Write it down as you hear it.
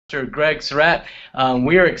Greg Surratt.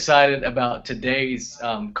 We are excited about today's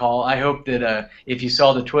call. I hope that if you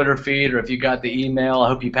saw the Twitter feed or if you got the email, I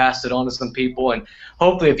hope you passed it on to some people. And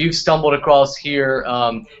hopefully, if you've stumbled across here,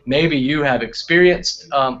 maybe you have experienced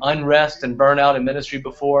unrest and burnout in ministry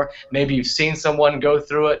before. Maybe you've seen someone go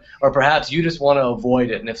through it, or perhaps you just want to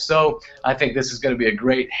avoid it. And if so, I think this is going to be a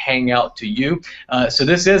great hangout to you. So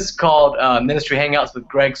this is called Ministry Hangouts with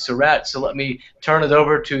Greg Surratt. So let me turn it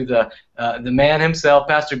over to the man himself,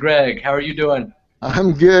 Pastor Greg. How are you doing?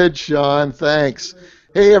 I'm good, Sean. Thanks.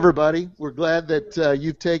 Hey, everybody. We're glad that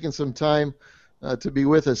you've taken some time to be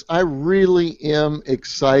with us. I really am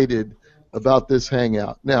excited about this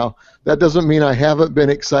hangout. Now, that doesn't mean I haven't been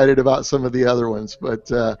excited about some of the other ones,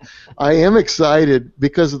 but I am excited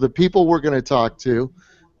because of the people we're going to talk to.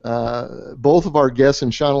 Both of our guests,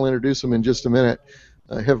 and Sean will introduce them in just a minute,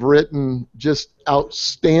 have written just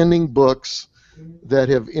outstanding books that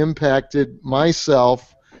have impacted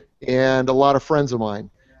myself and a lot of friends of mine.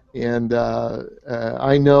 And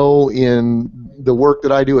I know in the work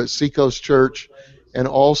that I do at Seacoast Church and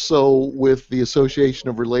also with the Association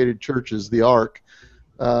of Related Churches, the ARC,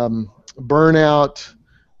 burnout,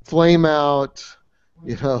 flame out,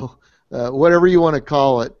 whatever you want to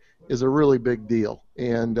call it, is a really big deal.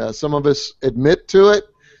 And some of us admit to it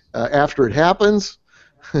after it happens,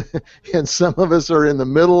 and some of us are in the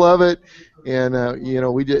middle of it. And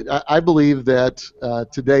I believe that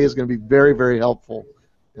today is going to be very, very helpful,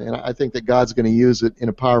 and I think that God's going to use it in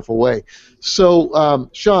a powerful way. So,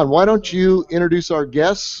 Sean, why don't you introduce our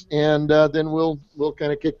guests, and then we'll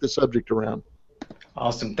kind of kick the subject around.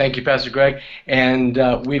 Awesome. Thank you, Pastor Greg.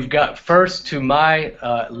 And we've got first to my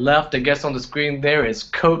left, I guess on the screen there is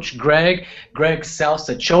Coach Greg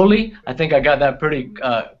Salsacholi. I think I got that pretty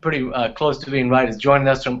close to being right. Is joining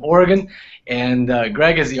us from Oregon. And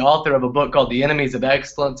Greg is the author of a book called The Enemies of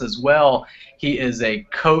Excellence as well. He is a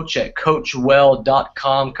coach at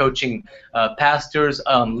coachwell.com, coaching pastors,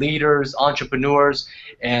 leaders, entrepreneurs.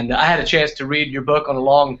 And I had a chance to read your book on a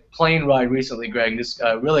long plane ride recently, Greg. Just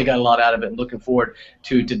really got a lot out of it, and looking forward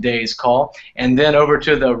to today's call. And then over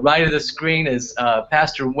to the right of the screen is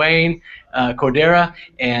Pastor Wayne Cordera.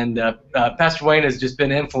 And Pastor Wayne has just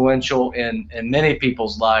been influential in many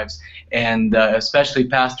people's lives, and especially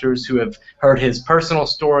pastors who have heard his personal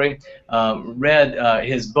story, read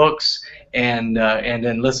his books, and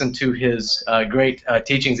then listened to his great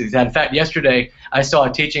teachings he's had. In fact, yesterday I saw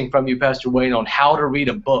a teaching from you, Pastor Wayne, on how to read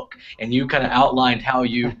a book, and you kind of outlined how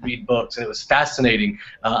you read books, and it was fascinating.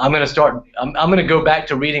 I'm going to go back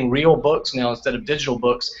to reading real books now instead of digital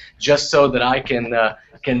books, just so that I can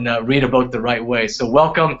read a book the right way. So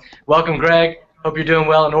welcome, Greg. Hope you're doing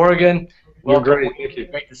well in Oregon. Welcome. Great. Thank you.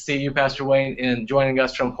 Great to see you, Pastor Wayne, and joining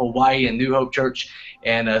us from Hawaii and New Hope Church.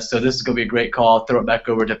 And so this is going to be a great call. I'll throw it back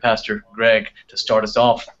over to Pastor Greg to start us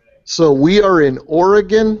off. So we are in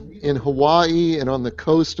Oregon, in Hawaii, and on the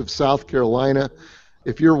coast of South Carolina.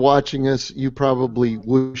 If you're watching us, you probably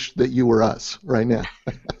wish that you were us right now.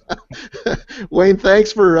 Wayne,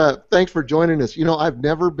 thanks for joining us. You know, I've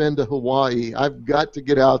never been to Hawaii. I've got to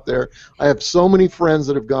get out there. I have so many friends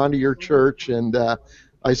that have gone to your church, and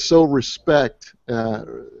I so respect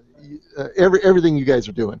everything you guys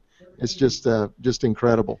are doing. It's just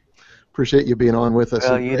incredible. Appreciate you being on with us.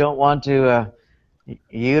 Well, you don't want to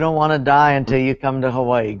die until you come to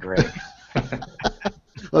Hawaii, Greg.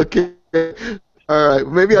 Okay. All right.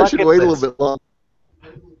 Maybe I should wait a little bit longer.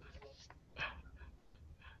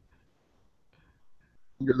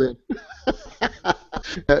 Then.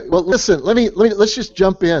 Well, listen. Let's just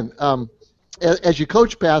jump in. As you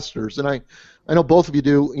coach pastors, and I know both of you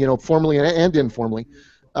do, formally and informally.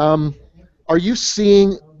 Are you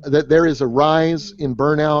seeing that there is a rise in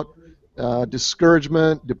burnout,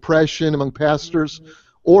 discouragement, depression among pastors,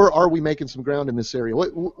 or are we making some ground in this area?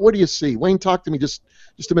 What do you see? Wayne, talk to me just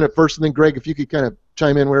a minute first, and then Greg, if you could kind of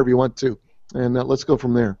chime in wherever you want to, and let's go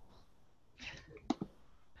from there.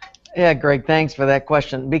 Yeah, Greg, thanks for that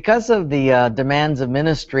question. Because of the demands of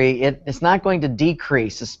ministry, it's not going to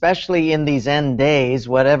decrease, especially in these end days,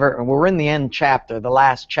 we're in the end chapter, the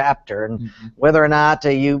last chapter, and whether or not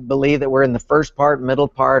you believe that we're in the first part, middle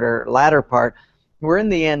part, or latter part, we're in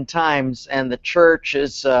the end times, and the church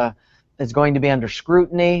is going to be under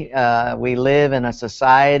scrutiny. We live in a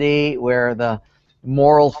society where the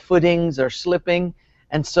moral footings are slipping,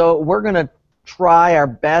 and so we're going to try our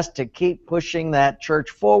best to keep pushing that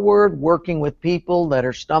church forward, working with people that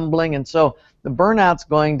are stumbling, and so the burnout's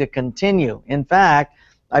going to continue. In fact,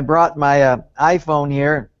 I brought my iPhone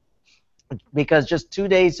here because just 2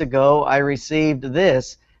 days ago I received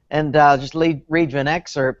this, and I'll just read you an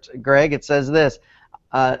excerpt, Greg. It says this: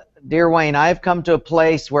 dear Wayne, I've come to a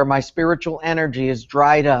place where my spiritual energy is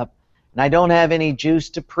dried up, and I don't have any juice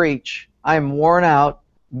to preach. I'm worn out,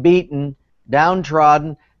 beaten,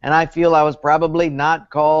 downtrodden, and I feel I was probably not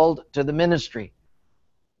called to the ministry.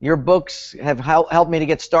 Your books have helped me to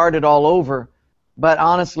get started all over, but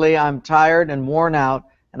honestly, I'm tired and worn out,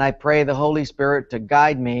 and I pray the Holy Spirit to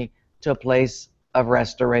guide me to a place of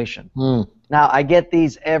restoration. Now, I get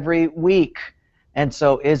these every week, and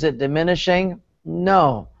so is it diminishing?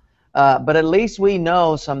 No. But at least we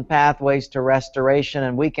know some pathways to restoration,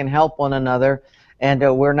 and we can help one another, and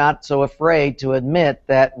we're not so afraid to admit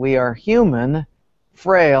that we are human,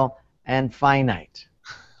 frail, and finite.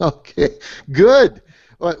 Okay, good.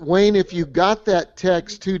 Wayne, if you got that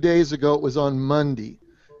text 2 days ago, it was on Monday,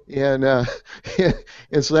 and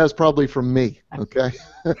and so that's probably from me. Okay,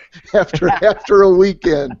 after a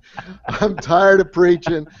weekend, I'm tired of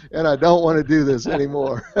preaching, and I don't want to do this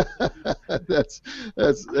anymore. that's.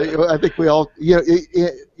 I think we all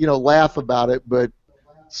laugh about it, but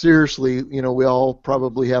seriously, we all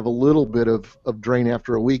probably have a little bit of drain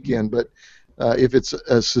after a weekend. But if it's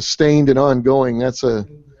sustained and ongoing, that's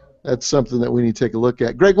something that we need to take a look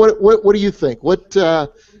at. Greg, what do you think? What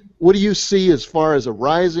do you see as far as a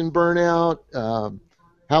rise in burnout?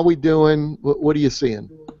 How we doing? What are you seeing?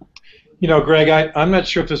 Greg, I'm not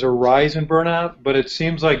sure if there's a rise in burnout, but it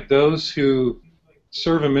seems like those who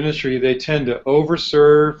serve in ministry, they tend to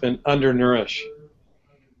overserve and undernourish.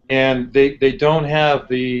 And they don't have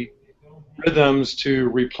the rhythms to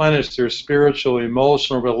replenish their spiritual,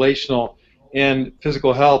 emotional, relational, and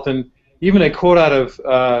physical health. And even a quote out of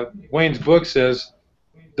Wayne's book says,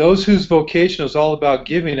 those whose vocation is all about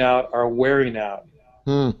giving out are wearing out.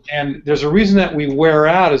 And there's a reason that we wear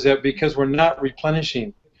out, is that because we're not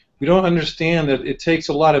replenishing. We don't understand that it takes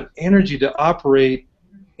a lot of energy to operate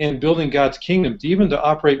in building God's kingdom. Even to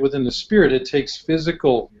operate within the Spirit, it takes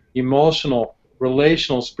physical, emotional,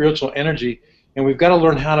 relational, spiritual energy, and we've got to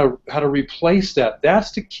learn how to replace that.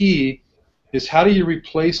 That's the key, is how do you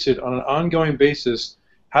replace it on an ongoing basis?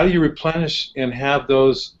 How do you replenish and have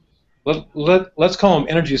those, let's call them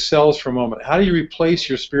energy cells for a moment. How do you replace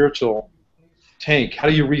your spiritual tank? How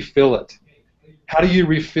do you refill it? How do you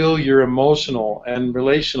refill your emotional and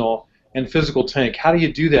relational and physical tank? How do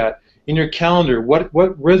you do that? In your calendar, what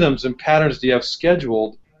rhythms and patterns do you have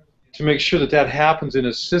scheduled to make sure that happens in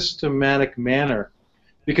a systematic manner?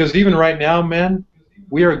 Because even right now, men,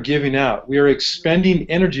 we are giving out. We are expending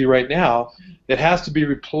energy right now that has to be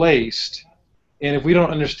replaced. And if we don't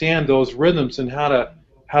understand those rhythms and how to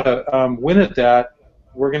win at that,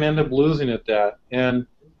 we're going to end up losing at that. And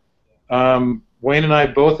Wayne and I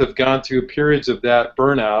both have gone through periods of that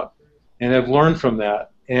burnout and have learned from that.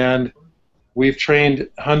 And we've trained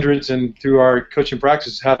hundreds and through our coaching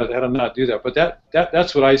practices how to not do that. But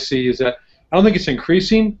that's what I see, is that I don't think it's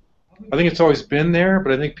increasing. I think it's always been there,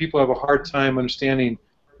 but I think people have a hard time understanding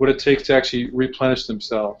what it takes to actually replenish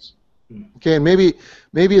themselves. Okay, and maybe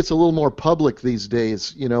it's a little more public these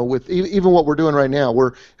days, with even what we're doing right now.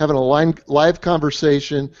 We're having a live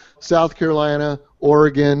conversation, South Carolina,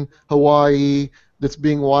 Oregon, Hawaii, that's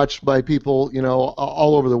being watched by people,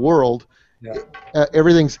 all over the world. Yeah.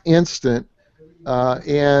 Everything's instant,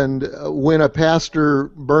 and when a pastor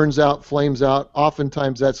burns out, flames out,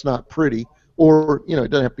 oftentimes that's not pretty. Or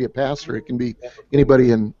it doesn't have to be a pastor; it can be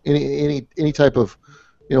anybody in any type of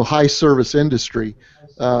high service industry.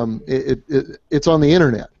 It's on the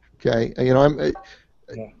internet. Okay,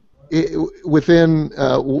 within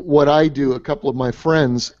what I do, a couple of my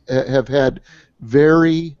friends have had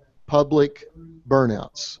very public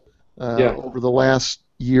burnouts over the last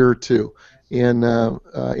year or two. And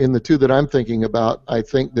in the two that I'm thinking about, I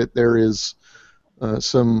think that there is I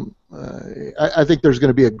think there's going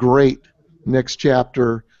to be a great next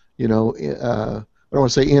chapter. I don't want to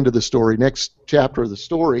say end of the story, next chapter of the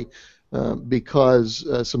story, because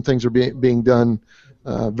some things are being done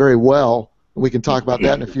very well. We can talk about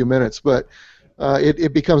that in a few minutes, but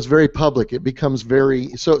it becomes very public. It becomes very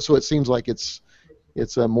so it seems like it's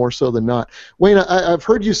more so than not. Wayne, I've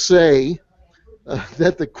heard you say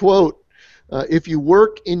that the quote, if you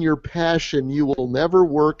work in your passion, you will never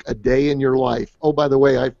work a day in your life. Oh, by the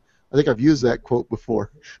way, I think I've used that quote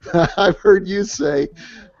before. I've heard you say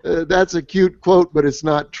that's a cute quote, but it's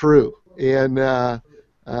not true. And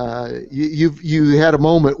you had a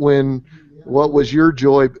moment when what was your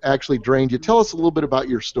joy actually drained you. Tell us a little bit about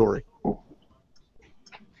your story.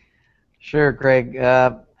 Sure, Greg.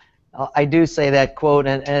 I do say that quote,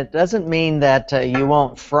 and it doesn't mean that you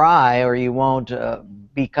won't fry or you won't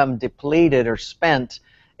become depleted or spent.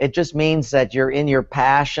 It just means that you're in your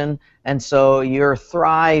passion, and so you're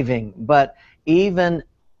thriving. But even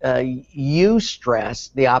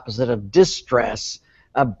eustress, the opposite of distress,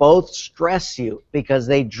 both stress you because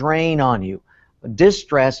they drain on you.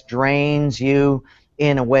 Distress drains you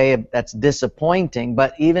in a way that's disappointing,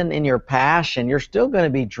 but even in your passion, you're still going to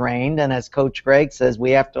be drained. And as Coach Greg says, we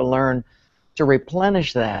have to learn to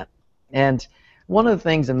replenish that. And one of the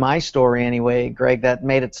things in my story anyway, Greg, that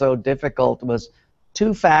made it so difficult was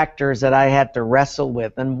two factors that I had to wrestle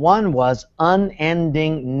with. And one was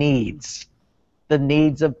unending needs, the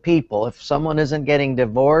needs of people. If someone isn't getting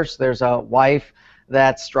divorced, there's a wife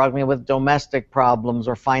that's struggling with domestic problems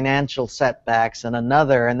or financial setbacks, and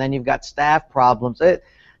another, and then you've got staff problems.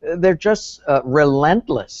 They're just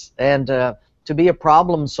relentless. And to be a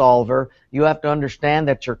problem solver, you have to understand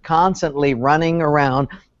that you're constantly running around,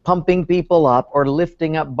 pumping people up or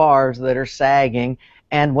lifting up bars that are sagging,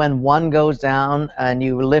 and when one goes down and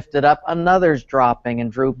you lift it up, another's dropping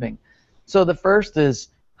and drooping. So the first is,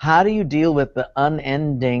 how do you deal with the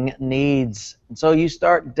unending needs? So you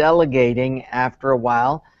start delegating after a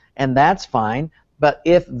while, and that's fine. But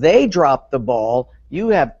if they drop the ball, you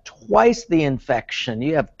have twice the infection.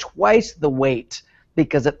 You have twice the weight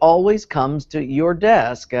because it always comes to your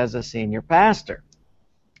desk as a senior pastor.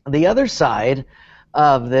 The other side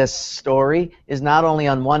of this story is not only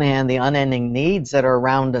on one hand the unending needs that are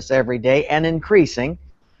around us every day and increasing,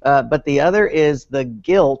 but the other is the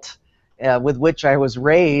guilt with which I was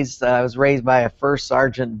raised. I was raised by a first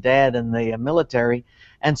sergeant dad in the military,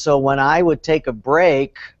 and so when I would take a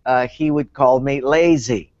break, he would call me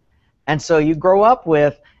lazy. And so you grow up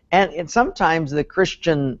with, and sometimes the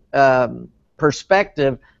Christian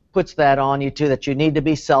perspective puts that on you too, that you need to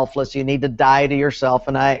be selfless, you need to die to yourself,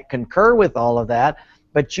 and I concur with all of that,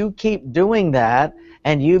 but you keep doing that,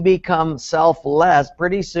 and you become selfless,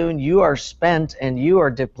 pretty soon you are spent and you are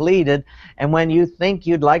depleted. And when you think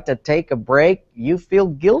you'd like to take a break, you feel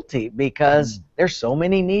guilty because there's so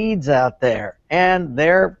many needs out there, and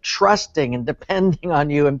they're trusting and depending on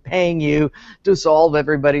you and paying you to solve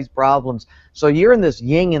everybody's problems. So you're in this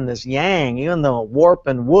yin and this yang, you're in the warp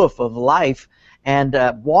and woof of life. And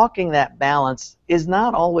walking that balance is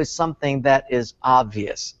not always something that is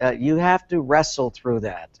obvious. You have to wrestle through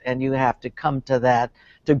that, and you have to come to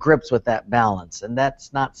grips with that balance. And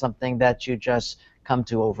that's not something that you just come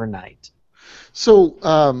to overnight.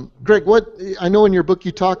 So, Greg, I know in your book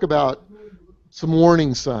you talk about some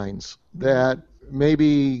warning signs that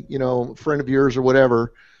maybe, a friend of yours or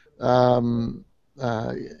whatever has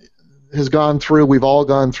gone through, we've all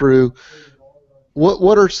gone through.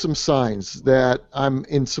 What are some signs that I'm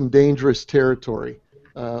in some dangerous territory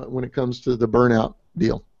when it comes to the burnout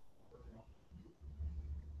deal?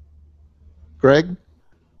 Greg?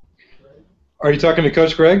 Are you talking to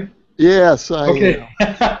Coach Greg? Yes, I am.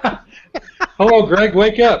 Hello, Greg.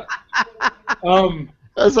 Wake up.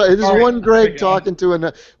 That's right. There's one Greg talking to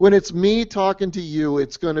another. When it's me talking to you,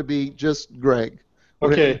 it's going to be just Greg.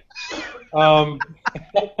 Okay.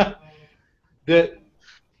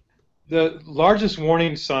 The largest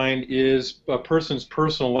warning sign is a person's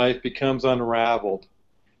personal life becomes unraveled.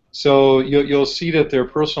 So you'll see that their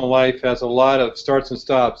personal life has a lot of starts and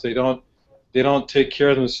stops. They don't take care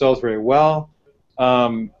of themselves very well.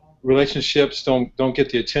 Relationships don't get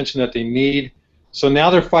the attention that they need. So now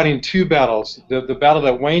they're fighting two battles. The battle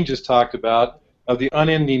that Wayne just talked about of the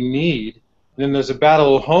unending need. And then there's a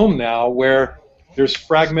battle at home now where there's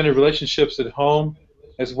fragmented relationships at home,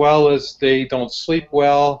 as well as they don't sleep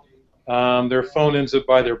well. Their phone ends up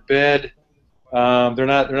by their bed. They're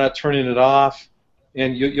not turning it off,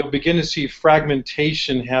 and you'll begin to see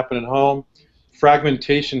fragmentation happen at home,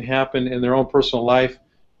 fragmentation happen in their own personal life.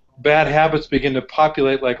 Bad habits begin to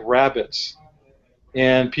populate like rabbits,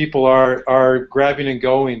 and people are grabbing and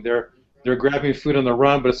going. They're grabbing food on the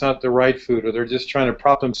run, but it's not the right food, or they're just trying to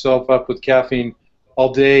prop themselves up with caffeine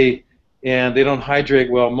all day, and they don't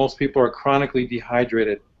hydrate well. Most people are chronically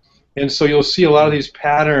dehydrated. And so you'll see a lot of these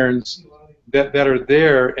patterns that are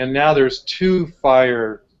there, and now there's two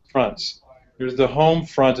fire fronts. There's the home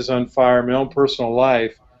front is on fire, my own personal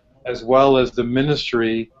life, as well as the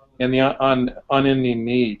ministry and the unending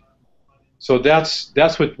need. So that's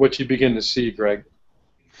what you begin to see, Greg.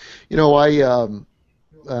 I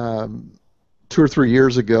 2 or 3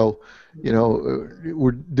 years ago,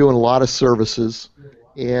 we're doing a lot of services,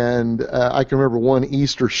 and I can remember one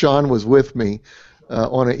Easter, Sean was with me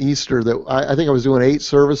on an Easter that I think I was doing 8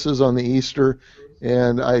 services on the Easter,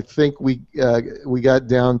 and I think we got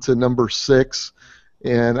down to number 6.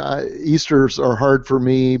 And Easters are hard for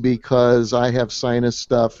me because I have sinus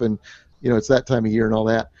stuff, and it's that time of year and all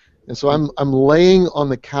that. And so I'm laying on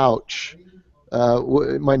the couch.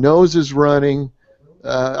 My nose is running.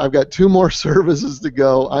 I've got 2 more services to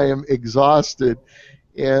go. I am exhausted,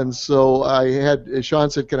 And so Sean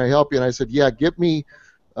said, "Can I help you?" And I said, "Yeah, get me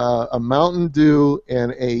a Mountain Dew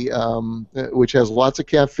and which has lots of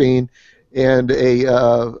caffeine, and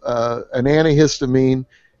an antihistamine,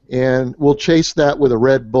 and we'll chase that with a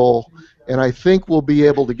Red Bull, and I think we'll be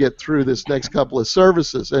able to get through this next couple of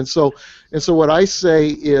services." And so what I say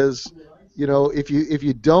is, if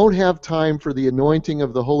you don't have time for the anointing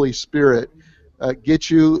of the Holy Spirit, get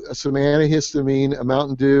you some antihistamine, a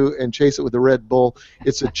Mountain Dew, and chase it with a Red Bull.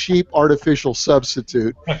 It's a cheap artificial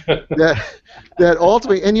substitute that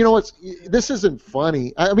ultimately, and this isn't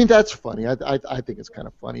funny. I mean, that's funny. I think it's kind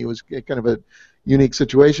of funny. It was kind of a unique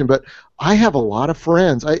situation, but I have a lot of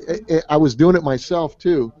friends. I was doing it myself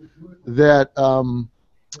too. That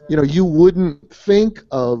you wouldn't think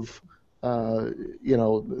of. The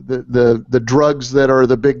drugs that are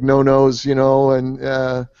the big no-nos,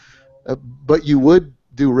 but you would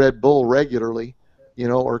do Red Bull regularly,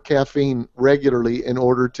 or caffeine regularly in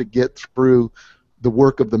order to get through the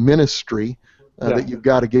work of the ministry that you've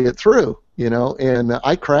got to get through, and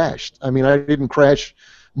I crashed. I mean, I didn't crash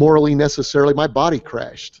morally necessarily. My body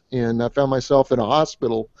crashed, and I found myself in a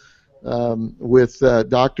hospital with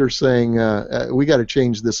doctors saying, we got to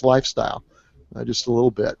change this lifestyle just a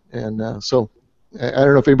little bit. And so I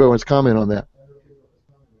don't know if anybody wants to comment on that.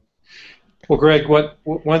 Well, Greg,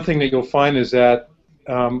 one thing that you'll find is that,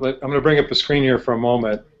 I'm going to bring up the screen here for a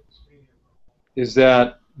moment, is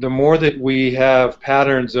that the more that we have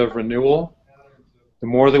patterns of renewal, the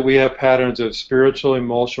more that we have patterns of spiritual,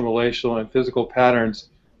 emotional, relational, and physical patterns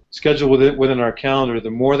scheduled within our calendar,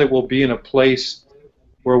 the more that we'll be in a place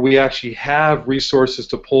where we actually have resources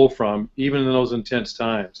to pull from, even in those intense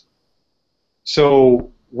times.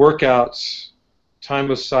 So workouts,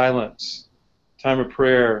 time of silence, time of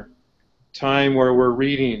prayer, time where we're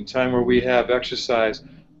reading, time where we have exercise,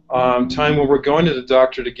 time when we're going to the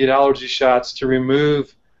doctor to get allergy shots to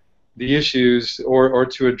remove the issues or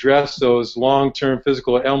to address those long-term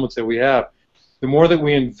physical ailments that we have. The more that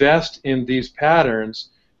we invest in these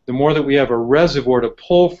patterns, the more that we have a reservoir to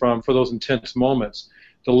pull from for those intense moments.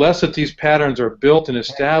 The less that these patterns are built and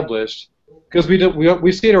established, because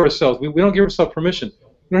we say to ourselves, we don't give ourselves permission.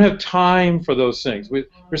 We don't have time for those things.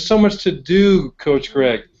 There's so much to do, Coach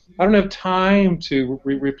Greg. I don't have time to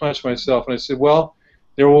replenish myself. And I said, well,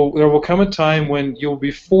 there will come a time when you'll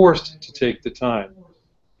be forced to take the time,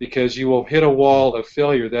 because you will hit a wall of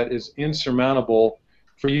failure that is insurmountable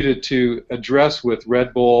for you to address with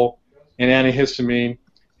Red Bull and antihistamine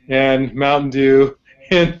and Mountain Dew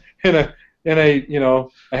and a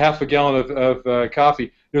half a gallon of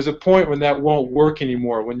coffee. There's a point when that won't work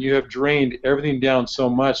anymore, when you have drained everything down so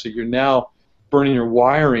much that you're now burning your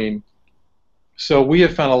wiring. So we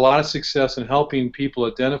have found a lot of success in helping people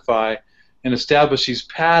identify and establish these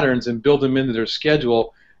patterns and build them into their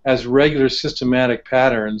schedule as regular systematic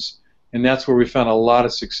patterns, and that's where we found a lot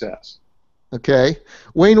of success. Okay.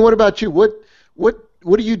 Wayne, what about you? What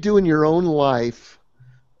do you do in your own life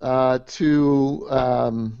to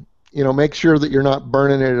make sure that you're not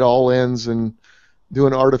burning it at all ends and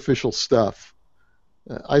doing artificial stuff?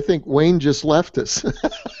 I think Wayne just left us.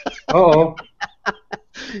 Uh-oh.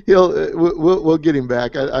 We'll get him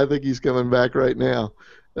back. I think he's coming back right now.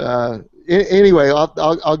 Anyway,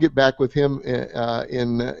 I'll get back with him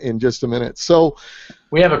in just a minute. So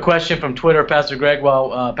we have a question from Twitter, Pastor Greg,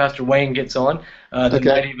 while Pastor Wayne gets on. That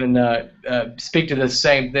might even speak to the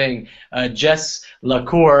same thing. Jess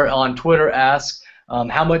Lacour on Twitter asks,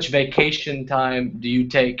 how much vacation time do you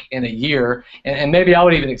take in a year? And maybe I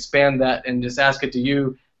would even expand that and just ask it to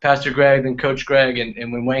you, Pastor Greg, then Coach Greg,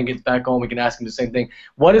 and when Wayne gets back on, we can ask him the same thing.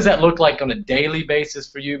 What does that look like on a daily basis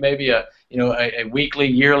for you? Maybe a weekly,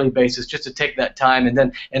 yearly basis, just to take that time, and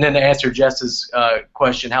then to answer Jess's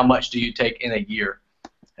question, how much do you take in a year?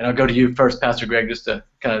 And I'll go to you first, Pastor Greg, just to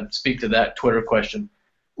kind of speak to that Twitter question.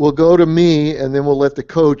 We'll go to me, and then we'll let the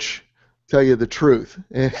coach tell you the truth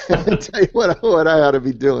and tell you what I ought to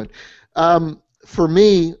be doing. For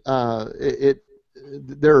me,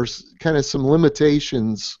 there's kind of some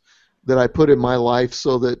limitations that I put in my life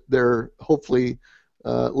so that hopefully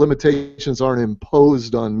limitations aren't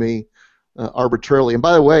imposed on me arbitrarily. And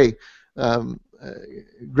by the way,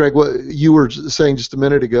 Greg, what you were saying just a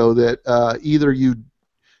minute ago, that either you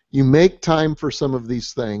make time for some of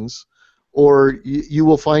these things, or you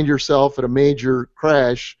will find yourself at a major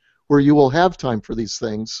crash where you will have time for these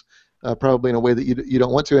things, probably in a way that you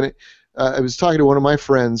don't want to. And I was talking to one of my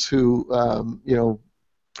friends who,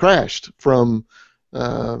 crashed from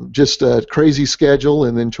just a crazy schedule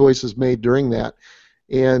and then choices made during that.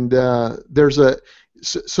 And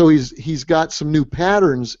so he's got some new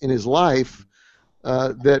patterns in his life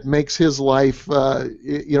that makes his life,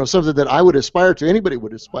 something that I would aspire to. Anybody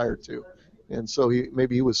would aspire to, and so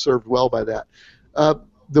maybe he was served well by that.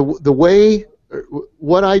 The way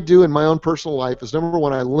what I do in my own personal life is, number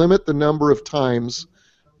one, I limit the number of times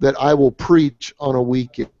that I will preach on a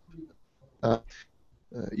weekend.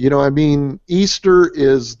 Easter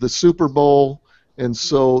is the Super Bowl, and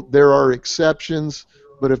so there are exceptions,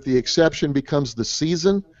 but if the exception becomes the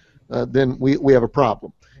season, then we have a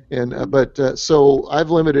problem. So I've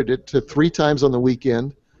limited it to 3 times on the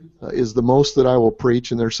weekend is the most that I will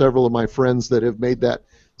preach, and there are several of my friends that have made that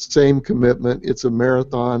same commitment. It's a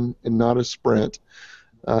marathon and not a sprint.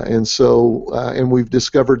 And we've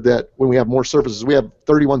discovered that when we have more services, we have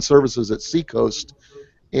 31 services at Seacoast,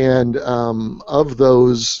 and of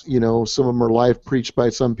those, some of them are live preached by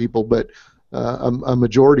some people, but a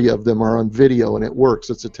majority of them are on video, and it works.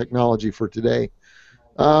 It's a technology for today.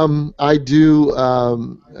 I do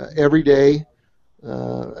every day.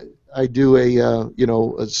 I do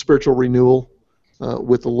a spiritual renewal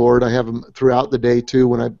with the Lord. I have them throughout the day too.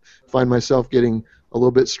 When I find myself getting a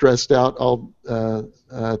little bit stressed out,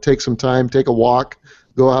 I'll take some time, take a walk,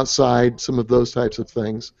 go outside, some of those types of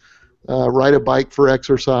things. Ride a bike for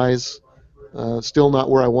exercise. Still not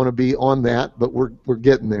where I want to be on that, but we're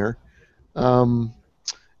getting there. And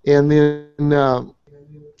then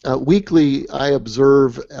weekly, I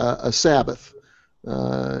observe a Sabbath.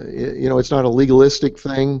 It's not a legalistic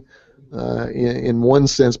thing in one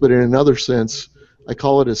sense, but in another sense, I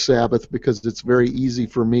call it a Sabbath because it's very easy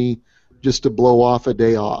for me just to blow off a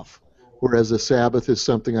day off, whereas a Sabbath is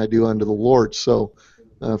something I do unto the Lord. So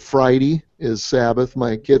Friday is Sabbath.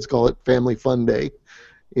 My kids call it Family Fun Day.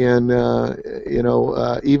 And,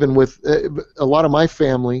 even with a lot of my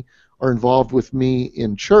family are involved with me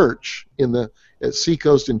in church, at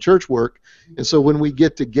Seacoast in church work. And so when we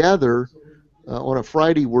get together on a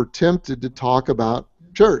Friday, we're tempted to talk about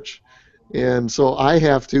church. And so I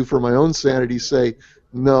have to, for my own sanity, say,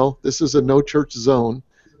 no, this is a no church zone.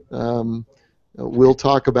 We'll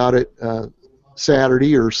talk about it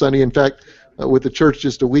Saturday or Sunday. In fact, with the church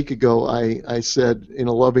just a week ago, I said in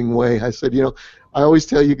a loving way, I said, I always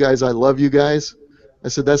tell you guys I love you guys. I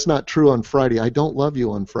said, that's not true on Friday. I don't love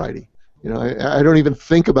you on Friday. I don't even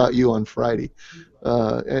think about you on Friday.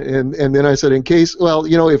 And then I said,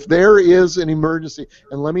 if there is an emergency,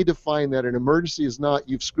 and let me define that, an emergency is not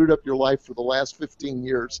you've screwed up your life for the last 15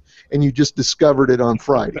 years and you just discovered it on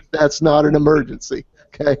Friday. That's not an emergency,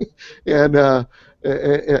 okay? And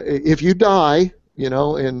if you die,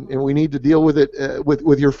 and we need to deal with it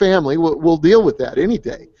with your family, we'll deal with that any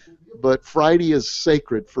day. But Friday is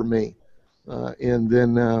sacred for me. And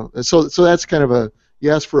then, so that's kind of you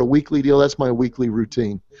asked for a weekly deal. That's my weekly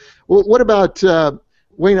routine. Well, what about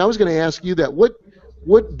Wayne? I was going to ask you that.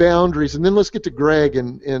 What boundaries? And then let's get to Greg,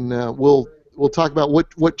 and we'll talk about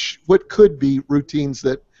what could be routines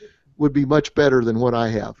that would be much better than what I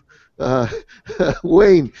have.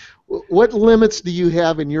 Wayne, what limits do you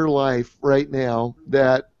have in your life right now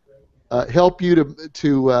that help you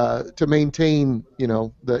to maintain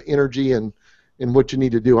the energy and what you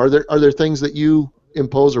need to do? Are there things that you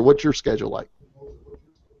impose, or what's your schedule like?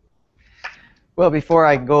 Well, before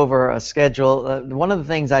I go over a schedule, one of the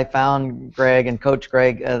things I found, Greg and Coach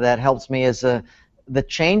Greg, that helps me is the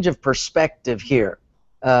change of perspective here.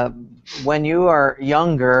 When you are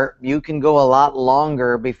younger, you can go a lot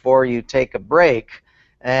longer before you take a break,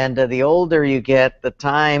 and the older you get, the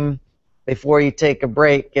time before you take a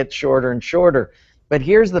break gets shorter and shorter. But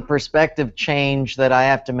here's the perspective change that I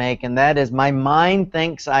have to make, and that is my mind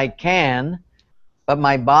thinks I can, but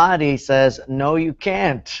my body says, no, you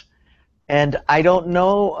can't. And I don't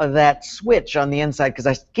know that switch on the inside because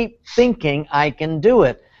I keep thinking I can do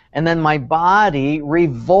it. And then my body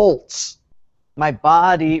revolts. My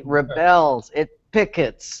body rebels. It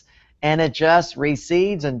pickets. And it just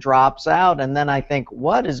recedes and drops out. And then I think,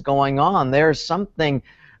 what is going on? There's something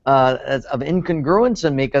of incongruence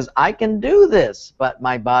in me because I can do this, but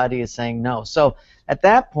my body is saying no. So at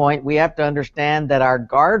that point, we have to understand that our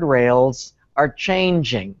guardrails are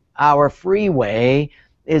changing. Our freeway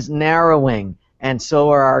is narrowing, and so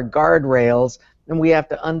are our guardrails, and we have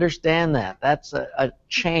to understand that. That's a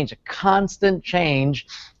change, a constant change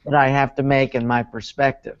that I have to make in my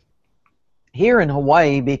perspective. Here in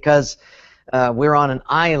Hawaii, because we're on an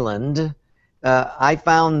island, I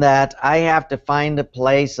found that I have to find a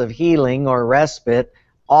place of healing or respite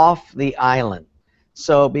off the island.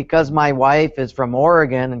 So because my wife is from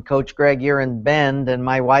Oregon, and Coach Greg, you're in Bend, and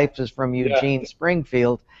my wife is from Eugene,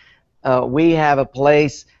 Springfield, we have a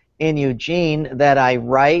place in Eugene that I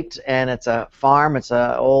write, and it's a farm. It's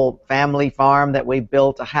an old family farm that we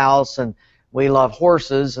built a house, and we love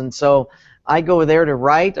horses, and so I go there to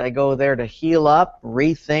write. I go there to heal up,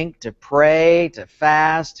 rethink, to pray, to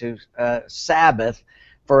fast, to Sabbath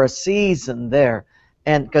for a season there.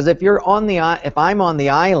 And because if I'm on the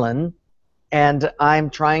island and I'm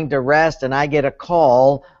trying to rest and I get a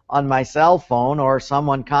call on my cell phone or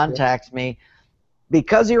someone contacts me,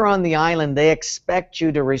 because you're on the island, they expect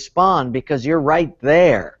you to respond because you're right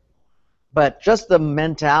there. But just the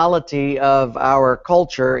mentality of our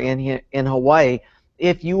culture in Hawaii,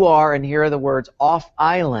 if you are, and here are the words, off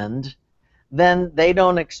island, then they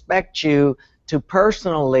don't expect you to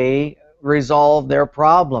personally resolve their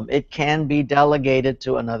problem. It can be delegated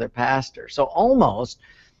to another pastor. So almost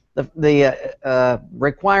the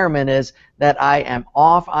requirement is that I am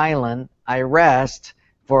off island, I rest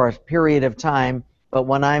for a period of time, but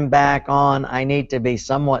when I'm back on, I need to be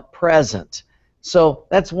somewhat present. So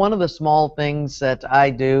that's one of the small things that I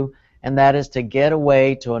do, and that is to get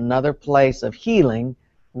away to another place of healing,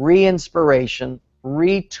 re-inspiration,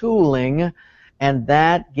 retooling, and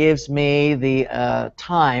that gives me the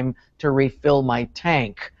time to refill my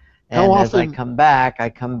tank. And as I come back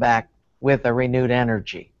with a renewed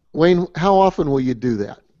energy. Wayne, how often will you do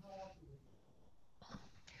that?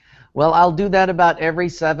 Well, I'll do that about every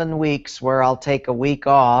 7 weeks, where I'll take a week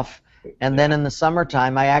off. And then in the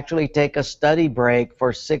summertime, I actually take a study break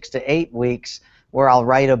for 6 to 8 weeks where I'll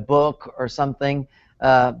write a book or something.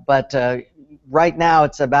 But right now,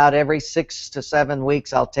 it's about every 6 to 7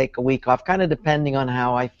 weeks I'll take a week off, kind of depending on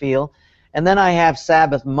how I feel. And then I have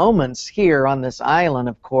Sabbath moments here on this island,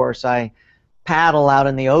 of course. I paddle out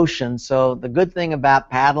in the ocean. So the good thing about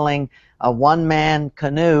paddling a one-man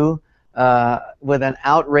canoe with an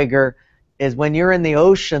outrigger is when you're in the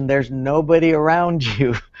ocean, there's nobody around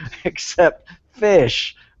you except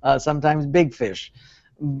fish, sometimes big fish.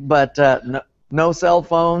 But no cell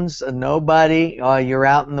phones, nobody. You're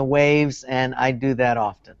out in the waves, and I do that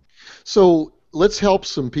often. So let's help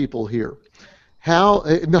some people here. How?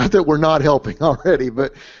 Not that we're not helping already,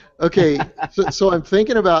 but okay. So I'm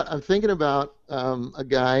thinking about a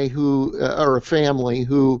guy who or a family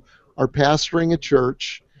who are pastoring a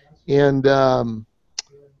church, and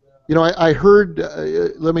you know, I heard.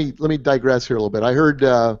 Let me digress here a little bit. I heard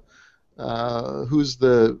who's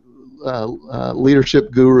the leadership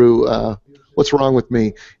guru? What's wrong with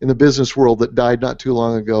me in the business world that died not too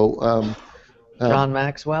long ago? John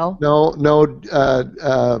Maxwell? No.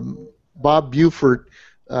 Bob Buford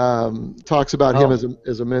talks about him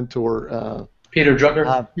as a mentor. Peter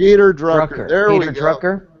Drucker. Peter Drucker. There we go. Peter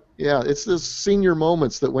Drucker. Yeah, it's the senior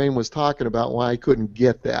moments that Wayne was talking about, why I couldn't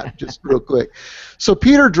get that, just real quick. So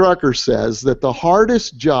Peter Drucker says that the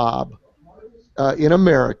hardest job in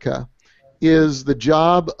America is the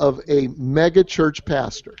job of a mega church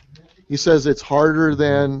pastor. He says it's harder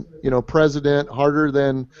than, president, harder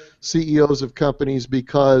than CEOs of companies,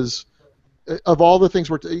 because of all the things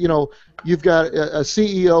you've got a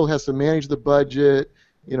CEO has to manage the budget,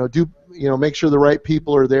 make sure the right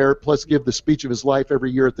people are there, plus give the speech of his life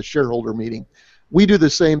every year at the shareholder meeting. We do the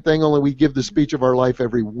same thing, only we give the speech of our life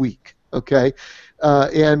every week, okay?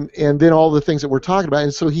 And then all the things that we're talking about.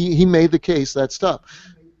 And so he made the case, that stuff.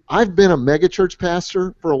 I've been a megachurch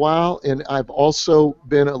pastor for a while, and I've also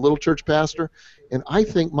been a little church pastor, and I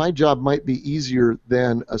think my job might be easier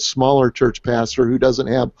than a smaller church pastor who doesn't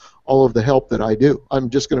have all of the help that I do. I'm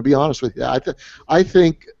just going to be honest with you. I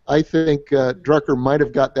think Drucker might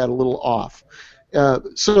have got that a little off.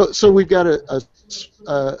 So we've got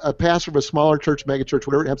a pastor of a smaller church, megachurch,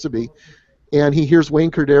 whatever it happens to be, and he hears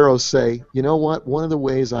Wayne Cordeiro say, you know what? One of the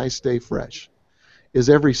ways I stay fresh is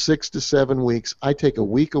every 6 to 7 weeks, I take a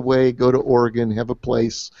week away, go to Oregon, have a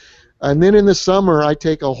place, and then in the summer, I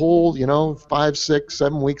take a whole, 5, 6,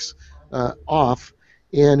 7 weeks off.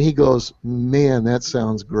 And he goes, man, that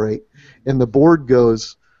sounds great. And the board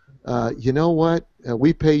goes, you know what?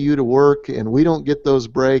 We pay you to work, and we don't get those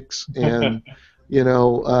breaks, and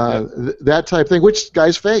that type of thing, which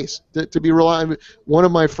guys face. To be real, one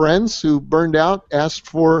of my friends who burned out asked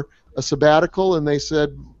for a sabbatical, and they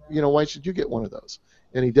said, why should you get one of those?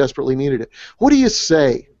 And he desperately needed it. What do you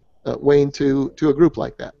say, Wayne, to a group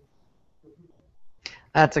like that?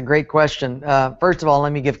 That's a great question. First of all,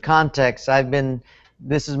 let me give context.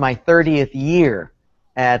 This is my 30th year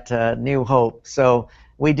at New Hope, so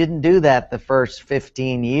we didn't do that the first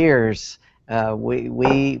 15 years.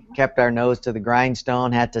 We kept our nose to the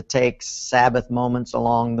grindstone, had to take Sabbath moments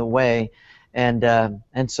along the way, and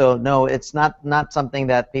so no, it's not something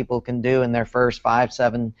that people can do in their first 5,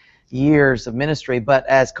 7 years of ministry. But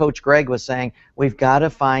as Coach Greg was saying, we've got to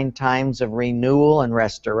find times of renewal and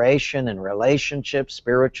restoration and relationships,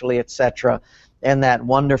 spiritually, etc. And that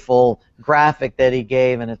wonderful graphic that he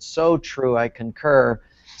gave, and it's so true, I concur,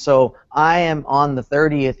 So I am on the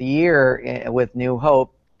 30th year with New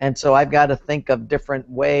Hope, and so I've got to think of different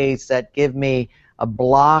ways that give me a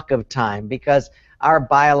block of time, because our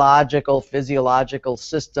biological, physiological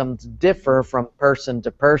systems differ from person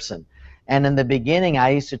to person. And in the beginning, I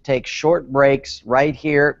used to take short breaks right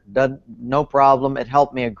here, no problem. It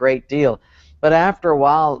helped me a great deal. But after a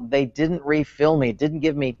while, they didn't refill me, didn't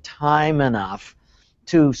give me time enough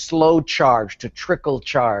to slow charge, to trickle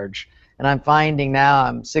charge. And I'm finding now,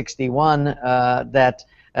 I'm 61, that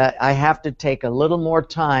I have to take a little more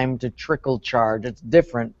time to trickle charge. It's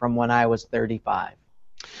different from when I was 35.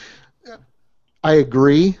 I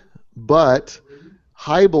agree, but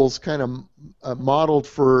Hybels kind of modeled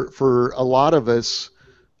for a lot of us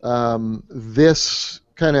this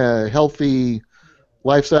kind of healthy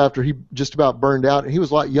lifestyle after he just about burned out. And he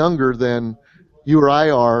was a lot younger than you or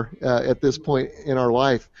I are at this point in our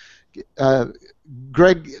life.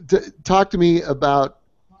 Greg, talk to me about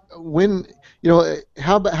when,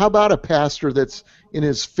 how about a pastor that's in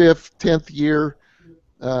his 5th, 10th year,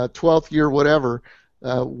 12th year, whatever.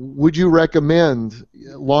 Would you recommend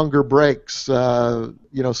longer breaks, some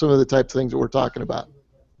of the types of things that we're talking about?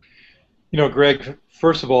 Greg,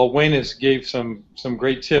 first of all, Wayne gave some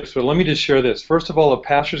great tips, but let me just share this. First of all, a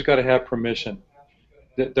pastor's got to have permission.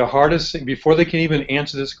 The hardest thing, before they can even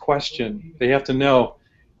answer this question, they have to know,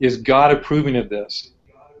 is God approving of this?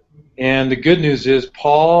 And the good news is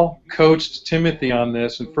Paul coached Timothy on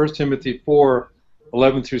this in 1 Timothy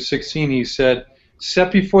 4:11 through 16. He said,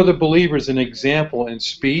 set before the believers an example in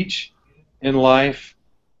speech, in life,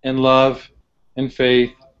 in love, in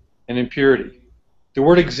faith, and in purity. The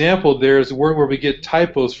word example there is the word where we get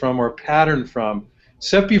typos from or pattern from.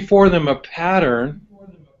 Set before them a pattern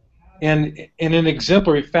and in an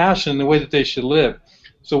exemplary fashion the way that they should live.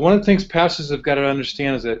 So one of the things pastors have got to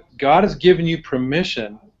understand is that God has given you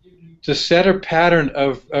permission to set a pattern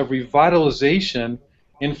of revitalization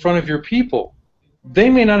in front of your people.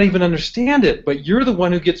 They may not even understand it, but you're the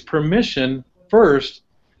one who gets permission first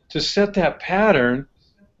to set that pattern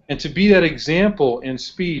and to be that example in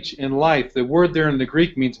speech, in life. The word there in the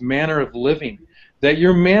Greek means manner of living. That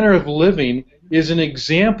your manner of living is an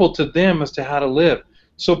example to them as to how to live.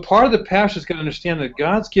 So part of the pastor's got to understand that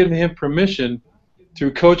God's given him permission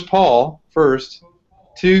through Coach Paul first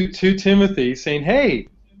to Timothy, saying, hey,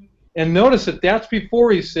 and notice that that's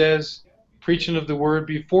before he says preaching of the word,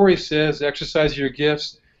 before he says exercise your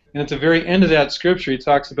gifts, and at the very end of that scripture he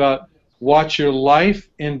talks about watch your life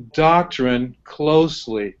and doctrine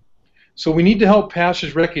closely. So we need to help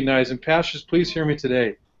pastors recognize, and pastors, please hear me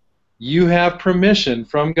today, you have permission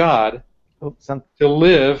from God to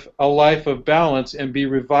live a life of balance and be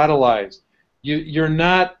revitalized. You're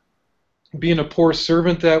not being a poor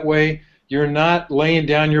servant that way. You're not laying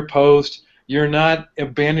down your post. You're not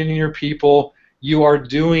abandoning your people. You are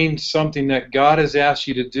doing something that God has asked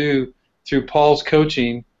you to do through Paul's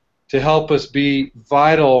coaching to help us be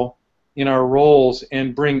vital in our roles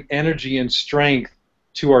and bring energy and strength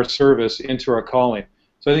to our service and to our calling.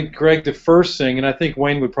 So I think, Greg, the first thing, and I think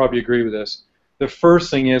Wayne would probably agree with this, the first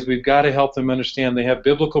thing is we've got to help them understand they have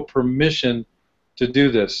biblical permission to do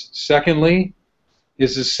this. Secondly,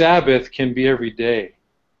 is the Sabbath can be every day.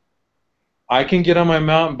 I can get on my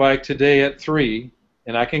mountain bike today at 3,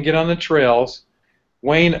 and I can get on the trails.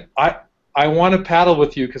 Wayne, I want to paddle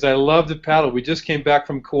with you because I love to paddle. We just came back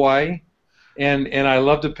from Kauai, and I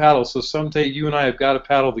love to paddle. So someday you and I have got to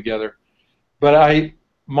paddle together. But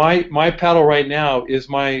my paddle right now is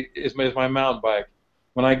my mountain bike.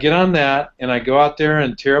 When I get on that and I go out there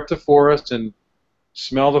and tear up the forest and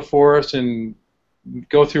smell the forest and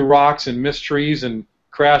go through rocks and miss trees and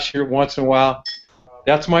crash here once in a while,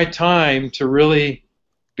 that's my time to really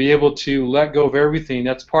be able to let go of everything.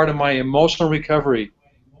 That's part of my emotional recovery,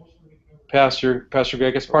 Pastor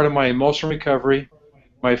Greg. It's part of my emotional recovery,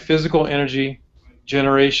 my physical energy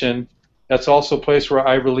generation. That's also a place where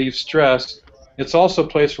I relieve stress. It's also a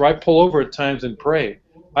place where I pull over at times and pray.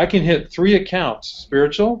 I can hit 3 accounts,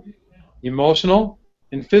 spiritual, emotional,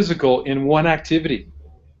 and physical, in one activity.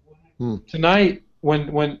 Tonight,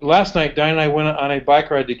 last night, Diane and I went on a bike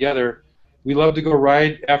ride together. We love to go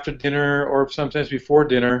ride after dinner or sometimes before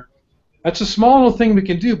dinner. That's a small little thing we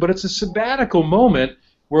can do, but it's a sabbatical moment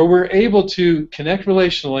where we're able to connect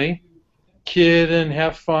relationally, kid and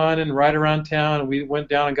have fun and ride around town. We went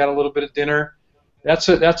down and got a little bit of dinner. That's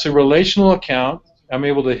a relational account I'm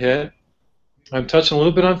able to hit. I'm touching a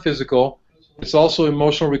little bit on physical. It's also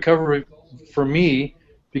emotional recovery for me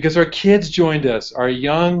because our kids joined us. Our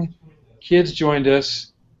young kids joined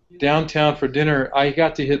us downtown for dinner. I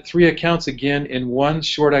got to hit 3 accounts again in one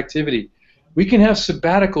short activity. We can have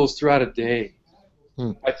sabbaticals throughout a day.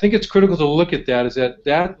 I think it's critical to look at that, is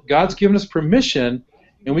that God's given us permission,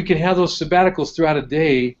 and we can have those sabbaticals throughout a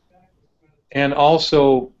day, and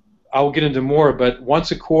also, I'll get into more, but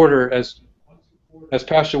once a quarter, as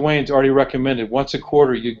Pastor Wayne's already recommended, once a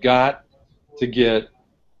quarter you got to get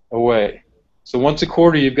away. So once a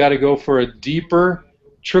quarter you've got to go for a deeper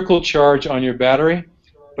trickle charge on your battery,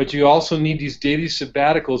 but you also need these daily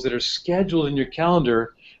sabbaticals that are scheduled in your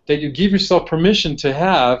calendar that you give yourself permission to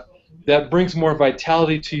have, that brings more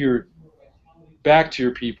vitality to back to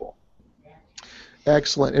your people.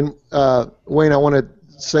 Excellent. And Wayne, I want to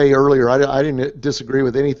say earlier, I didn't disagree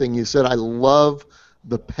with anything you said. I love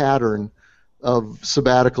the pattern of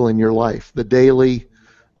sabbatical in your life, the daily,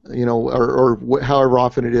 or however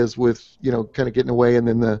often it is, with kind of getting away, and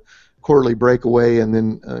then the quarterly breakaway, and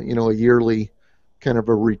then a yearly kind of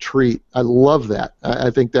a retreat. I love that. I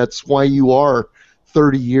think that's why you are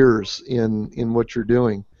 30 years in what you're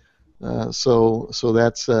doing. So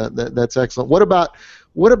that's excellent. What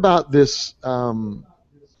about this?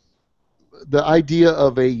 The idea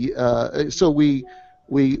of so we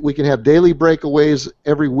can have daily breakaways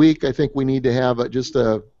every week. I think we need to have just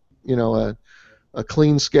a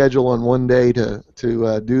clean schedule on one day to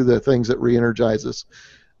do the things that re-energize us.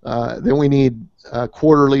 Then we need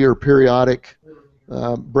quarterly or periodic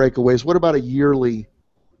breakaways. What about a yearly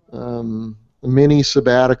mini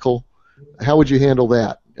sabbatical? How would you handle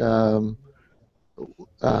that?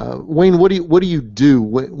 Wayne, what do you do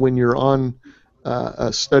when you're on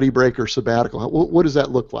a study break or sabbatical? What does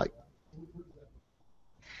that look like?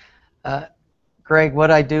 Greg,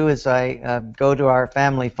 what I do is I go to our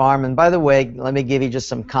family farm. And by the way, let me give you just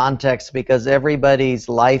some context, because everybody's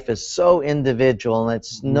life is so individual, and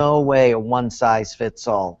it's no way a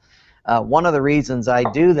one-size-fits-all. One of the reasons I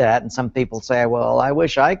do that, and some people say, well, I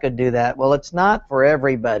wish I could do that. Well, it's not for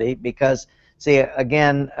everybody, because, see,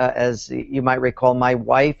 again, as you might recall, my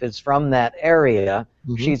wife is from that area.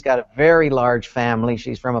 Mm-hmm. She's got a very large family.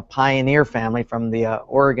 She's from a pioneer family from the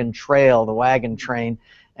Oregon Trail, the wagon train.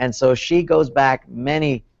 And so she goes back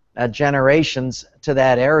many generations to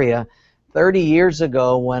that area. 30 years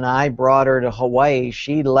ago, when I brought her to Hawaii,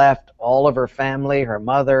 she left all of her family, her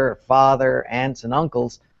mother, her father, aunts, and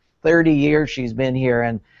uncles. 30 years she's been here.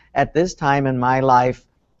 And at this time in my life,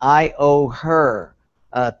 I owe her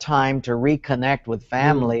time to reconnect with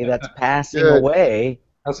family that's passing away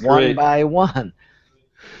one by one.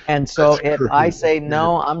 And so if I say,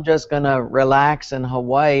 no, I'm just going to relax in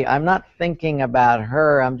Hawaii, I'm not thinking about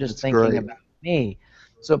her, I'm just thinking about me.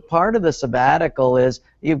 So part of the sabbatical is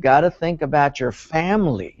you've got to think about your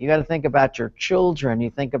family. You got to think about your children.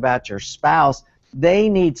 You think about your spouse. They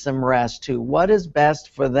need some rest too. What is best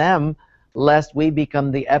for them, lest we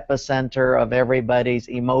become the epicenter of everybody's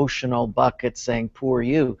emotional bucket saying, poor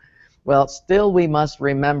you. Well, still we must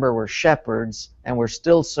remember we're shepherds and we're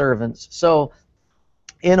still servants. So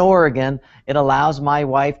in Oregon, it allows my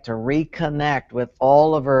wife to reconnect with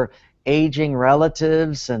all of her aging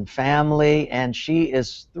relatives and family, and she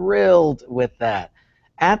is thrilled with that.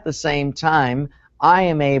 At the same time, I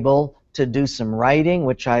am able to do some writing,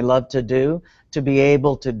 which I love to do, to be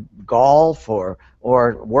able to golf or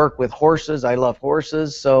work with horses. I love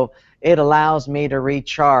horses, so it allows me to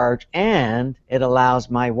recharge, and it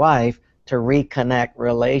allows my wife to reconnect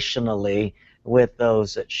relationally with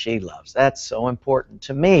those that she loves. That's so important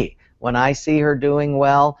to me. When I see her doing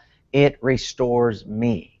well, it restores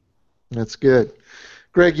me. That's good.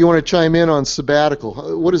 Greg, you want to chime in on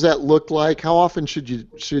sabbatical? What does that look like? How often should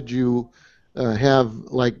you have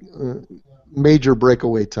major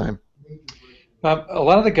breakaway time? A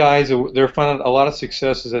lot of the guys, they're finding a lot of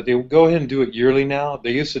success is that they go ahead and do it yearly now.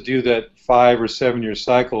 They used to do that 5 or 7 year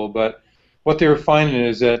cycle, but what they were finding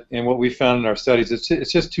is that, and what we found in our studies,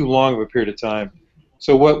 it's just too long of a period of time.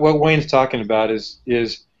 So what Wayne's talking about is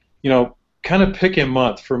kind of pick a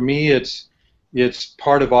month. For me, it's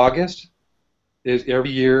part of August. Is every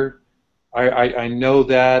year, I know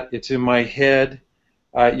that it's in my head.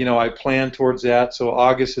 I plan towards that. So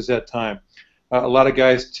August is that time. A lot of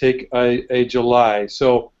guys take a July.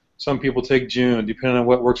 So some people take June, depending on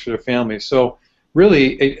what works for their family. So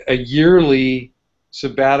really, a yearly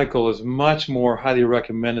sabbatical is much more highly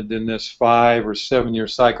recommended than this 5 or 7 year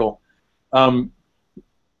cycle.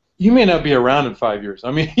 You may not be around in 5 years.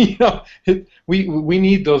 I mean, we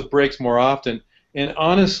need those breaks more often. And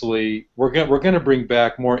honestly, we're going to bring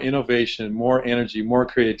back more innovation, more energy, more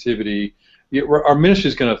creativity. Our ministry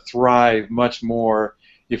is going to thrive much more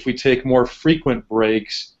if we take more frequent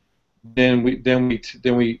breaks than we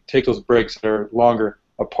take those breaks that are longer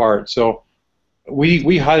apart. So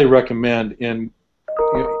we highly recommend, even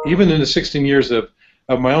in the 16 years of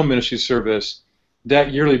my own ministry service,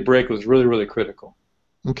 that yearly break was really, really critical.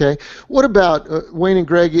 Okay. What about Wayne and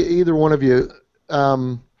Greg? Either one of you.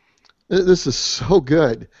 Um, this is so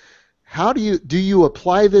good. How do you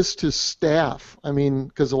apply this to staff? I mean,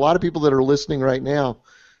 because a lot of people that are listening right now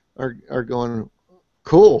are going,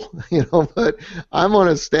 cool, but I'm on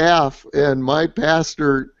a staff and my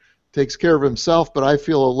pastor takes care of himself, but I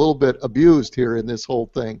feel a little bit abused here in this whole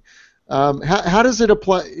thing. How does it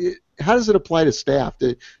apply? How does it apply to staff?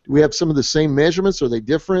 Do we have some of the same measurements? Are they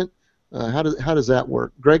different? How does that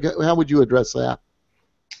work? Greg, how would you address that?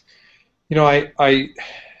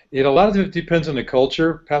 It a lot of it depends on the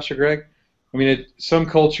culture, Pastor Greg. I mean, some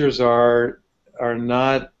cultures are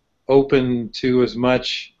not open to as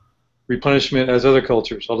much replenishment as other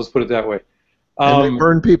cultures. I'll just put it that way. And they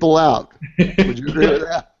burn people out. Would you agree with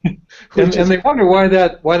that? and they wonder why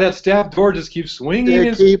that staff door just keeps swinging.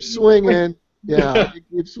 It keeps swinging. Yeah, it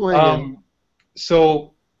keeps swinging.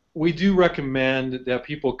 So we do recommend that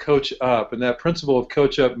people coach up, and that principle of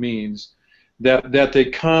coach up means that they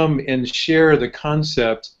come and share the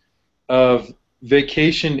concept of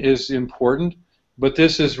vacation is important, but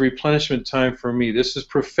this is replenishment time for me. This is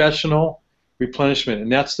professional replenishment,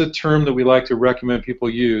 and that's the term that we like to recommend people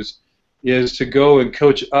use, is to go and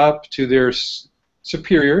coach up to their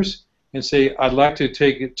superiors and say, I'd like to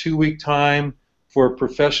take a 2-week time for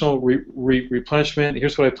professional replenishment.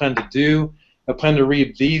 Here's what I plan to do. I plan to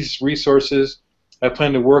read these resources. I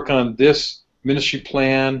plan to work on this ministry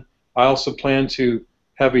plan. I also plan to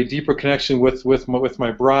have a deeper connection with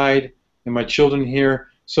my bride and my children here.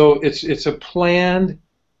 So it's a planned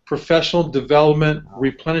professional development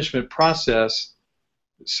replenishment process.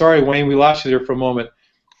 Sorry, Wayne, we lost you there for a moment.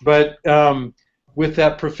 But with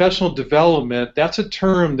that professional development, that's a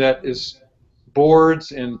term that is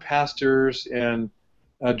boards and pastors and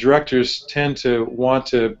directors tend to want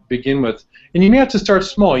to begin with. And you may have to start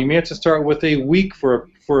small. You may have to start with a week for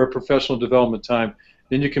a professional development time.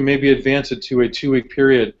 Then you can maybe advance it to a 2-week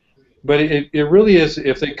period. But it really is,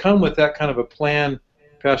 if they come with that kind of a plan,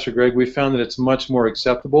 Pastor Greg, we found that it's much more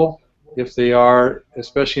acceptable if they are,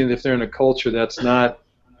 especially if they're in a culture that's not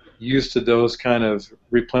used to those kind of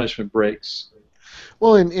replenishment breaks.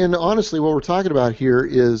 Well, and honestly, what we're talking about here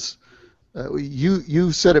is,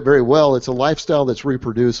 you said it very well. It's a lifestyle that's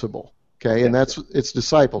reproducible, okay, and it's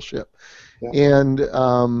discipleship. Yeah. And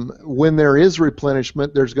when there is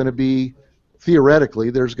replenishment, there's going to be, theoretically,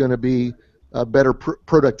 there's going to be better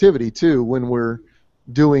productivity too when we're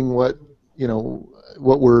doing what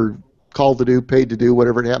we're called to do, paid to do,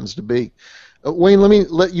 whatever it happens to be. Wayne, let me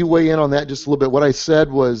let you weigh in on that just a little bit. What I said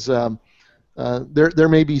was there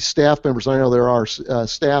may be staff members. I know there are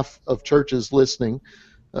staff of churches listening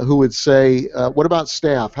who would say, "What about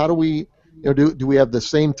staff? How do we, do we have the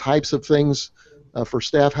same types of things for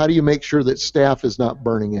staff? How do you make sure that staff is not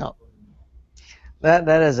burning out?" That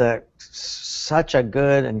is such a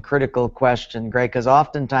good and critical question, Greg, because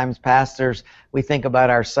oftentimes pastors, we think about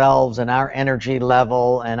ourselves and our energy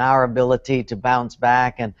level and our ability to bounce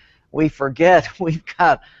back, and we forget we've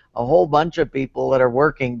got a whole bunch of people that are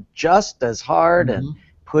working just as hard and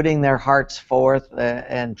putting their hearts forth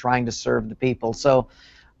and trying to serve the people. So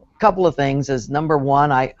a couple of things is, number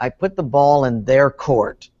one, I put the ball in their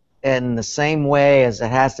court in the same way as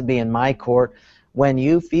it has to be in my court. When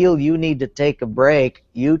you feel you need to take a break,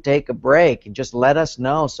 you take a break, and just let us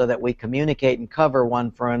know so that we communicate and cover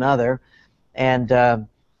one for another. And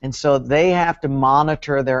so they have to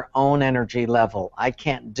monitor their own energy level. I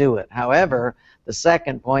can't do it. However, the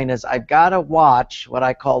second point is I've got to watch what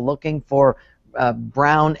I call looking for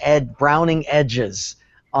browning edges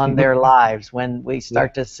on their lives, when we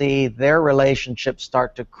start to see their relationships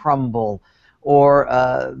start to crumble, or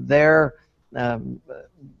their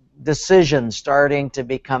decisions starting to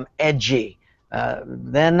become edgy.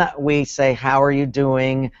 Then we say, how are you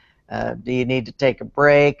doing? Do you need to take a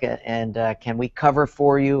break? And can we cover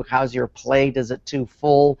for you? How's your plate? Is it too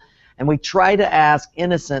full? And we try to ask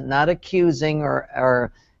innocent, not accusing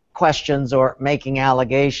or questions or making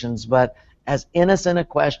allegations, but as innocent a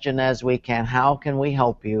question as we can. How can we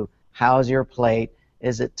help you? How's your plate?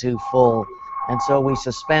 Is it too full? And so we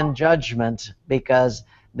suspend judgment, because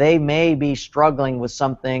they may be struggling with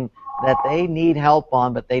something that they need help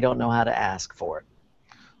on, but they don't know how to ask for it.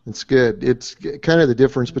 That's good. It's kind of the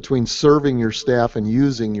difference between serving your staff and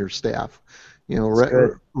using your staff.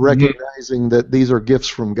 Recognizing that these are gifts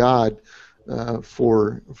from God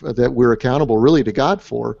that we're accountable really to God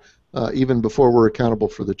for, even before we're accountable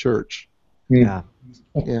for the church. Yeah.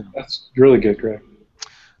 That's really good, Greg.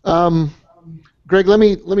 Greg, let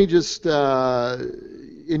me just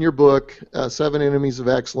in your book, 7 Enemies of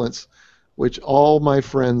Excellence, which all my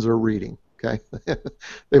friends are reading. Okay,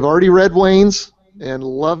 they've already read Wayne's and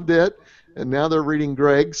loved it. and now they're reading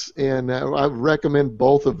Greg's, and I recommend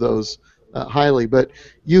both of those highly. But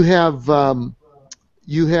you have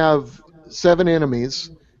 7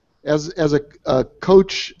 enemies. As a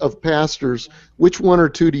coach of pastors, which one or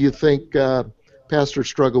two do you think pastors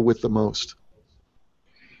struggle with the most?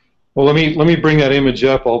 Well, let me bring that image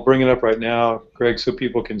up. I'll bring it up right now, Greg, so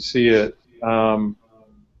people can see it.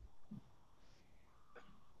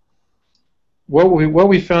 What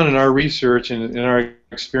we found in our research and in our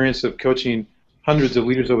experience of coaching hundreds of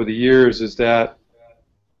leaders over the years is that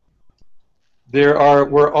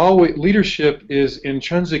leadership is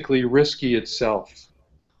intrinsically risky itself.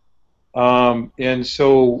 And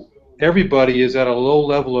so everybody is at a low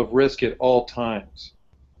level of risk at all times.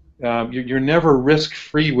 You're never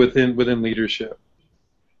risk-free within leadership.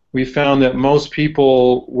 We found that most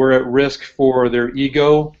people were at risk for their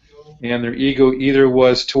ego, and their ego either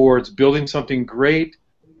was towards building something great,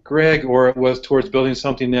 Greg, or it was towards building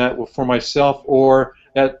something that for myself, or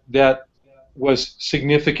that was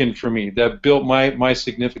significant for me, that built my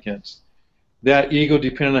significance. That ego,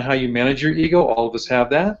 depending on how you manage your ego, all of us have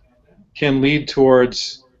that, can lead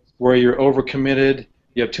towards where you're overcommitted,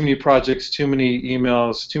 you have too many projects, too many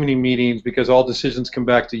emails, too many meetings, because all decisions come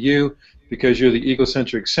back to you, because you're the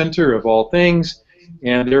egocentric center of all things,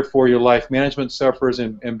 and therefore your life management suffers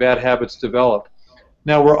and bad habits develop.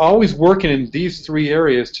 Now, we're always working in these 3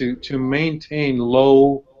 areas to maintain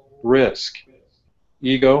low risk: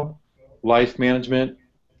 ego, life management,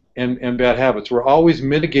 and bad habits. We're always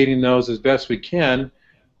mitigating those as best we can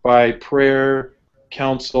by prayer,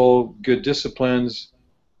 counsel, good disciplines,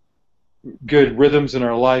 good rhythms in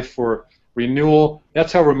our life for renewal.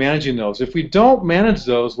 That's how we're managing those. If we don't manage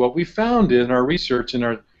those, what we found in our research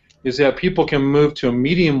is that people can move to a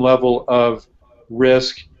medium level of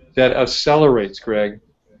risk that accelerates, Greg.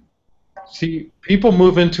 See, people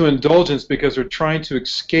move into indulgence because they're trying to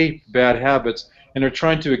escape bad habits, and they're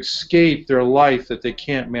trying to escape their life that they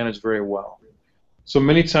can't manage very well. So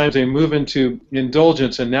many times they move into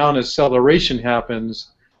indulgence, and now an acceleration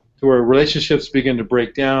happens to where relationships begin to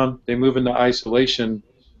break down. They move into isolation.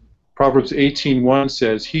 Proverbs 18:1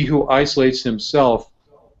 says, "He who isolates himself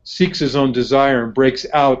seeks his own desire and breaks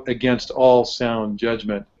out against all sound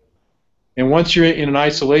judgment." And once you're in an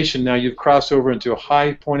isolation, now you've crossed over into a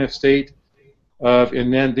high point of state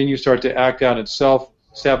and then you start to act out in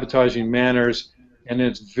self-sabotaging manners, and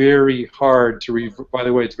it's very hard to by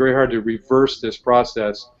the way, it's very hard to reverse this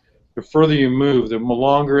process. The further you move, the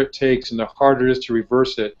longer it takes and the harder it is to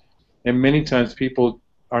reverse it, and many times people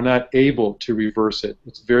are not able to reverse it.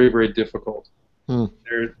 It's very, very difficult.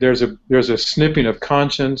 There's a snipping of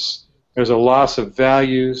conscience, there's a loss of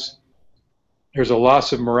values, there's a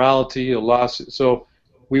loss of morality, so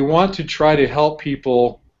we want to try to help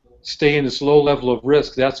people stay in this low level of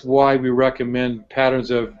risk. That's why we recommend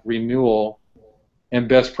patterns of renewal and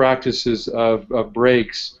best practices of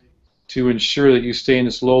breaks to ensure that you stay in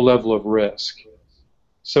this low level of risk.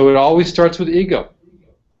 So it always starts with ego.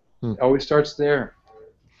 It always starts there,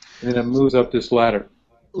 and then it moves up this ladder.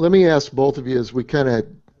 Let me ask both of you, as we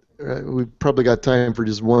we've probably got time for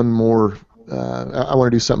just one more. I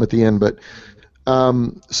want to do something at the end, but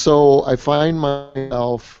so I find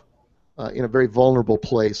myself in a very vulnerable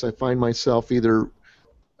place. I find myself either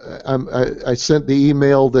I sent the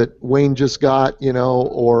email that Wayne just got,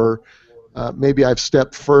 or maybe I've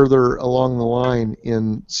stepped further along the line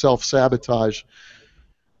in self-sabotage.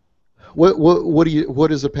 What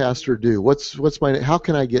does a pastor do? How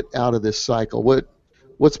can I get out of this cycle?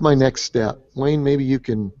 What's my next step? Wayne, maybe you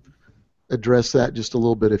can address that just a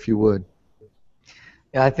little bit if you would.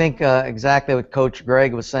 Yeah, I think exactly what Coach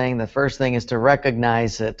Greg was saying. The first thing is to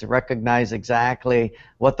recognize it, to recognize exactly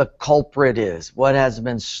what the culprit is, what has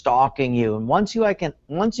been stalking you. And once you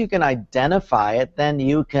can identify it, then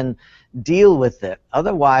you can deal with it.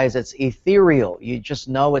 Otherwise, it's ethereal. You just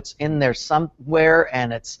know it's in there somewhere,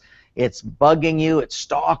 and it's bugging you, it's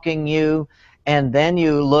stalking you. And then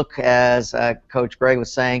you look, as Coach Greg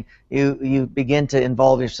was saying, you begin to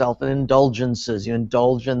involve yourself in indulgences. You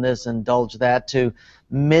indulge in this, indulge that, to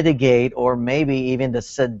mitigate or maybe even to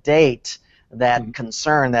sedate that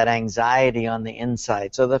concern, that anxiety on the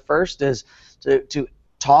inside. So the first is to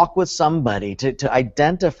talk with somebody, to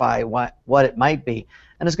identify what it might be.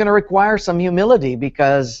 And it's going to require some humility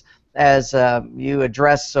because, as you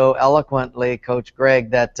addressed so eloquently, Coach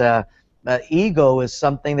Greg, that ego is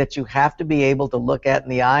something that you have to be able to look at in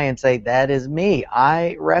the eye and say, that is me.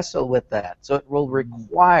 I wrestle with that. So it will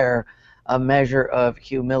require a measure of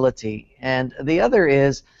humility. And the other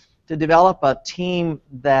is to develop a team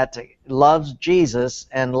that loves Jesus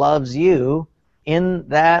and loves you in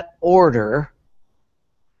that order,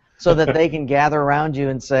 so that they can gather around you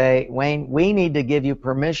and say, Wayne, we need to give you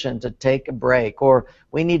permission to take a break, or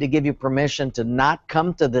we need to give you permission to not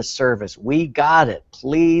come to this service. We got it.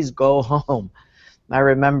 Please go home. I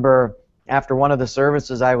remember after one of the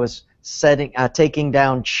services, I was taking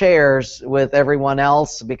down chairs with everyone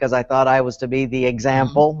else because I thought I was to be the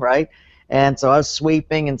example, right? And so I was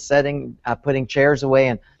sweeping and putting chairs away,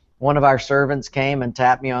 and one of our servants came and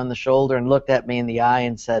tapped me on the shoulder and looked at me in the eye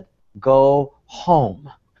and said, "Go home."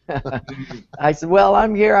 I said, "Well,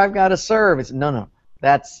 I'm here. I've got to serve." He said, No,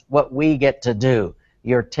 that's what we get to do.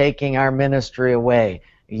 You're taking our ministry away.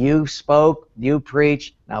 You spoke, you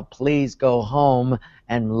preached, now please go home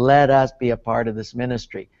and let us be a part of this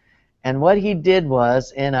ministry. And what he did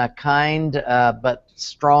was, in a kind but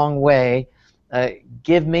strong way,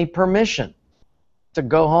 give me permission to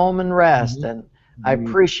go home and rest. And I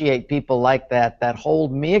appreciate people like that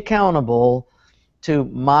hold me accountable to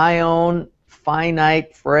my own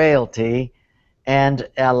finite frailty and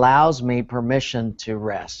allows me permission to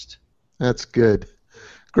rest. That's good.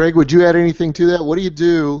 Greg, would you add anything to that? What do you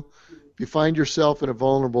do if you find yourself in a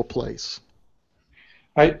vulnerable place?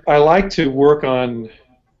 I like to work on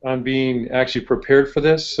being actually prepared for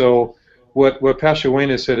this. So what Pastor Wayne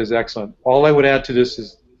has said is excellent. All I would add to this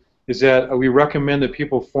is that we recommend that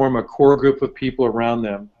people form a core group of people around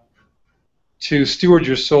them to steward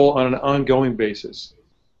your soul on an ongoing basis.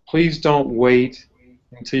 Please don't wait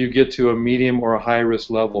until you get to a medium or a high risk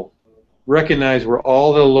level. Recognize we're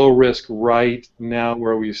all at a low risk right now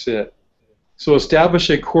where we sit. So establish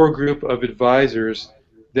a core group of advisors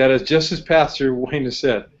that is just as Pastor Wayne has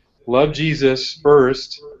said, love Jesus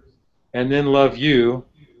first and then love you,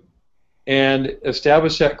 and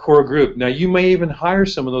establish that core group. Now you may even hire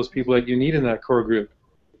some of those people that you need in that core group.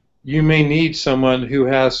 You may need someone who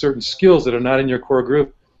has certain skills that are not in your core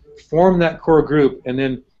group. Form that core group and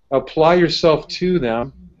then apply yourself to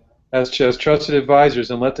them as trusted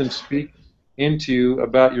advisors and let them speak into you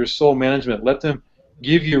about your soul management. Let them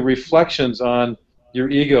give you reflections on your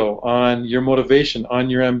ego, on your motivation, on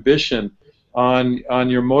your ambition, on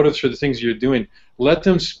your motives for the things you're doing. Let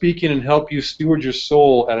them speak in and help you steward your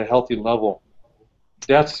soul at a healthy level.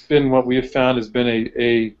 That's been what we have found has been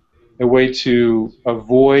a way to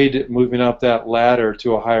avoid moving up that ladder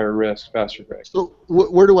to a higher risk, Pastor Greg. So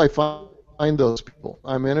where do I find those people?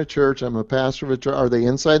 I'm in a church. I'm a pastor of a church. Are they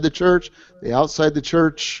inside the church? Are they outside the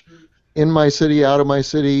church? In my city? Out of my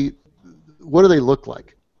city? What do they look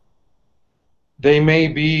like? They may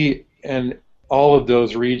be in all of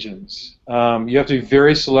those regions. You have to be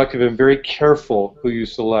very selective and very careful who you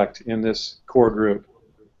select in this core group.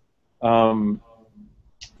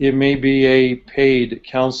 It may be a paid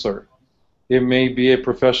counselor. It may be a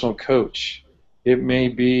professional coach. It may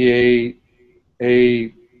be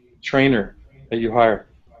a trainer that you hire.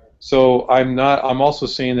 So I'm also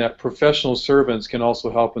saying that professional servants can also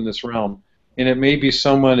help in this realm. And it may be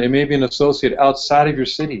an associate outside of your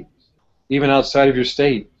city, even outside of your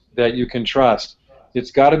state, that you can trust.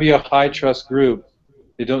 It's got to be a high trust group.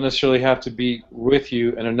 They don't necessarily have to be with you,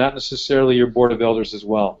 and they're not necessarily your board of elders as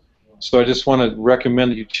well. So I just want to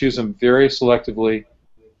recommend that you choose them very selectively,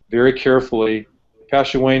 very carefully.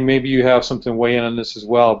 Pastor Wayne, maybe you have something to weigh in on this as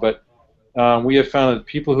well, but we have found that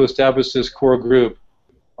people who establish this core group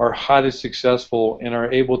are highly successful and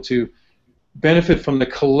are able to benefit from the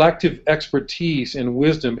collective expertise and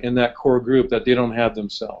wisdom in that core group that they don't have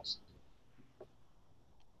themselves.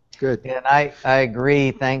 Good. And I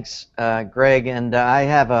agree. Thanks, Greg. And I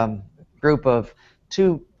have a group of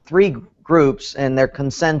three groups, and they're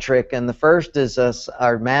concentric. And the first is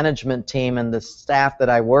our management team and the staff that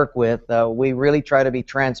I work with. We really try to be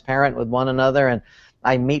transparent with one another, and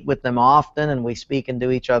I meet with them often, and we speak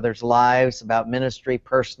into each other's lives about ministry,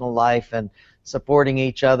 personal life, and supporting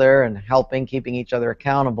each other and helping, keeping each other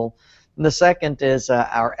accountable. And the second is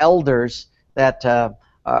our elders that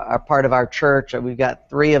are part of our church. We've got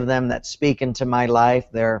 3 of them that speak into my life.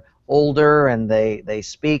 They're older, and they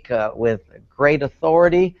speak with great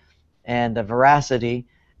authority and veracity.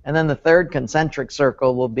 And then the third concentric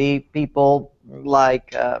circle will be people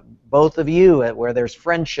like both of you, where there's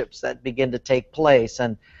friendships that begin to take place.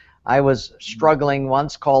 And I was struggling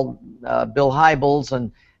once, called Bill Hybels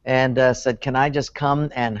and said, "Can I just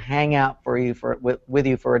come and hang out with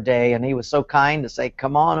you for a day?" And he was so kind to say,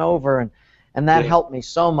 "Come on over." And that helped me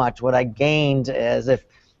so much. What I gained, as if,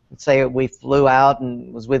 say, we flew out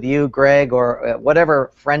and was with you, Greg, or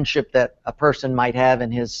whatever friendship that a person might have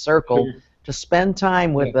in his circle, to spend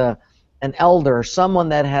time with an elder, someone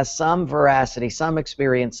that has some veracity, some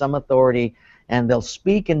experience, some authority, and they'll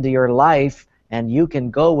speak into your life, and you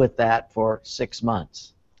can go with that for 6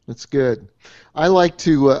 months. That's good. I like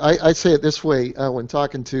to, I say it this way when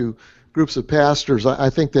talking to groups of pastors. I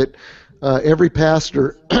think that every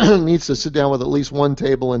pastor needs to sit down with at least one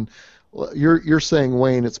table, and you're saying,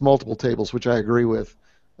 Wayne, it's multiple tables, which I agree with,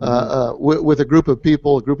 with a group of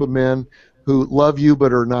people, a group of men who love you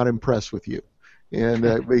but are not impressed with you.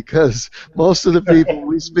 And because most of the people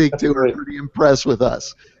we speak to are pretty impressed with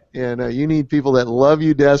us. And you need people that love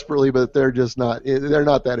you desperately, but they're just not, they're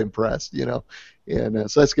not that impressed, you know.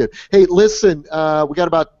 And so that's good. Hey, listen, we got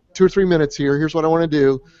about 2 or 3 minutes here. Here's what I want to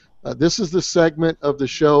do. This is the segment of the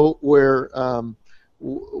show where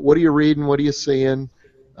what are you reading? What are you seeing?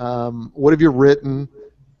 What have you written?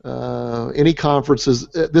 Any conferences?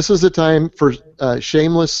 This is the time for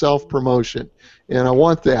shameless self-promotion. And I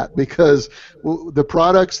want that because the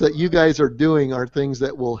products that you guys are doing are things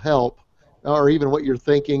that will help, or even what you're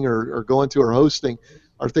thinking or going to or hosting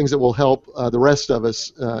are things that will help the rest of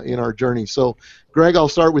us in our journey. So, Greg, I'll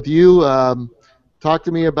start with you. Talk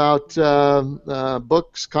to me about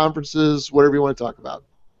books, conferences, whatever you want to talk about.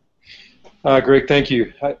 Greg, thank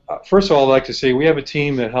you. First of all, I'd like to say we have a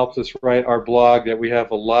team that helps us write our blog that we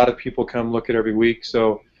have a lot of people come look at every week.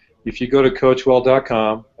 So if you go to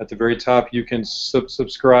coachwell.com, at the very top you can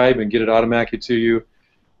subscribe and get it automatically to you.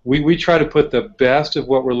 We try to put the best of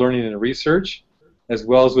what we're learning in research, as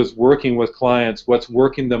well as what's working with clients, what's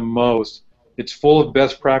working the most. It's full of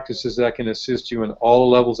best practices that can assist you in all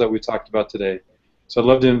the levels that we talked about today. So I'd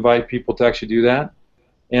love to invite people to actually do that.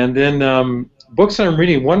 And then books that I'm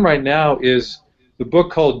reading, one right now is the book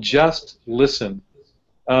called Just Listen.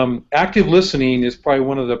 Active listening is probably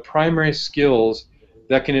one of the primary skills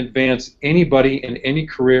that can advance anybody in any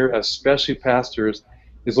career, especially pastors,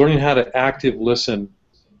 is learning how to active listen.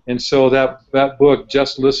 And so that book,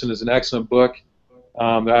 Just Listen, is an excellent book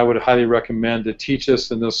that I would highly recommend to teach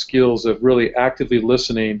us in those skills of really actively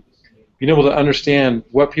listening, being able to understand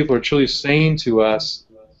what people are truly saying to us,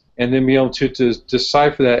 and then be able to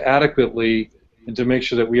decipher that adequately and to make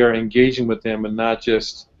sure that we are engaging with them and not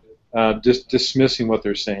just dismissing what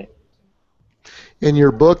they're saying. And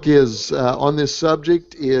your book is on this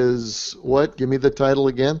subject is what? Give me the title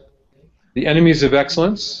again. The Enemies of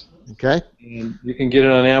Excellence. Okay. And you can get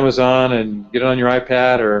it on Amazon and get it on your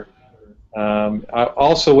iPad. Or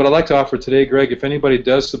also, what I'd like to offer today, Greg, if anybody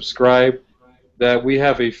does subscribe, that we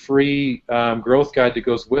have a free growth guide that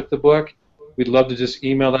goes with the book. We'd love to just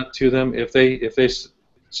email that to them. If they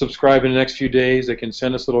subscribe in the next few days, they can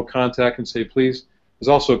send us a little contact and say, please. There's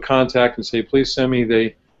also a contact and say, please send me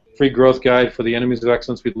the free growth guide for the Enemies of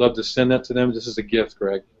Excellence. We'd love to send that to them. This is a gift,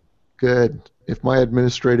 Greg. Good. If my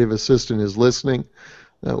administrative assistant is listening,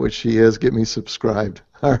 which she is, get me subscribed.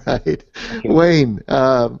 All right. Wayne,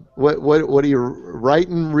 what are you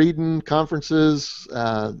writing, reading, conferences?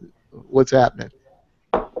 What's happening?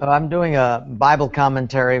 I'm doing a Bible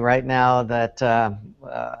commentary right now that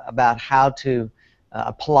about how to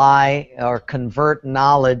apply or convert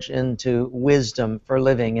knowledge into wisdom for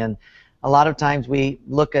living. And a lot of times we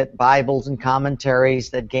look at Bibles and commentaries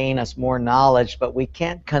that gain us more knowledge, but we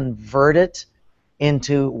can't convert it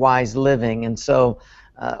into wise living. And so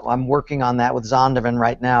I'm working on that with Zondervan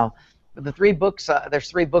right now. But the 3 books, there's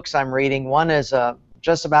 3 books I'm reading. One is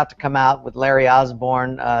just about to come out with Larry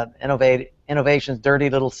Osborne, Innovation's Dirty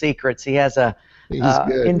Little Secrets. He has a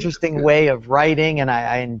interesting way of writing, and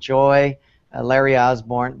I enjoy Larry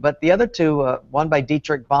Osborne. But the other 2, one by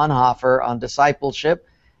Dietrich Bonhoeffer on discipleship,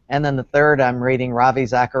 and then the third I'm reading Ravi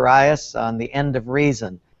Zacharias on The End of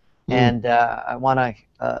Reason. And I want to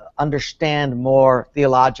understand more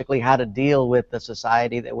theologically how to deal with the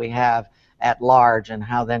society that we have at large, and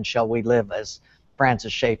how then shall we live, as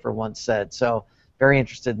Francis Schaeffer once said. So very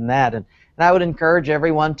interested in that. And I would encourage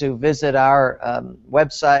everyone to visit our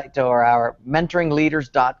website, or our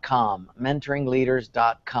mentoringleaders.com,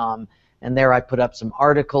 mentoringleaders.com, and there I put up some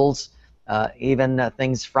articles, even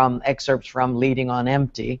things from excerpts from Leading on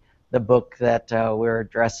Empty, the book that we're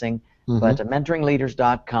addressing, but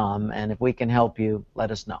mentoringleaders.com, and if we can help you,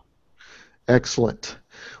 let us know. Excellent.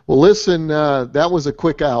 Well, listen, that was a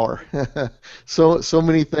quick hour. so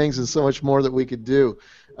many things and so much more that we could do.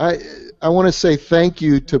 I want to say thank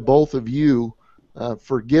you to both of you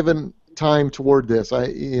for giving time toward this. I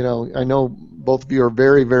know both of you are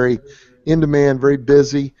very, very in demand, very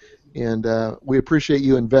busy, and we appreciate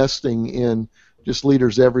you investing in just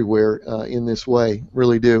leaders everywhere in this way,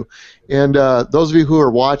 really do. And those of you who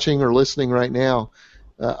are watching or listening right now,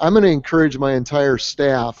 I'm going to encourage my entire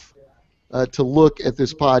staff to look at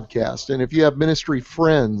this podcast. And if you have ministry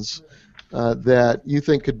friends that you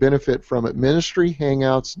think could benefit from it,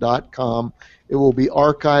 ministryhangouts.com. It will be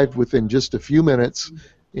archived within just a few minutes,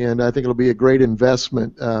 and I think it'll be a great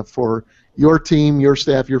investment for your team, your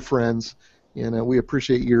staff, your friends, and we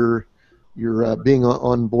appreciate your being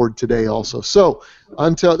on board today also. So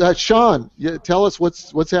until Sean, tell us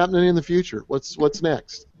what's happening in the future. What's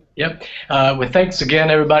next? Yep. Well, thanks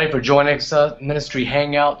again, everybody, for joining us at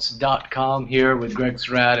ministryhangouts.com here with Greg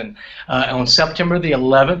Surratt. And on September the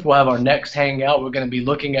 11th, we'll have our next hangout. We're going to be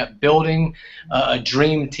looking at building a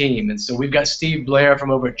dream team. And so we've got Steve Blair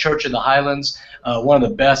from over at Church of the Highlands, one of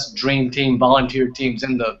the best dream team volunteer teams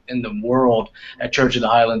in the world at Church of the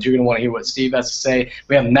Highlands. You're going to want to hear what Steve has to say.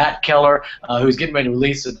 We have Matt Keller, who's getting ready to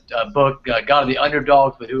release a book, God of the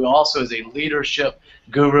Underdogs, but who also is a leadership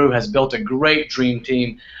guru, has built a great dream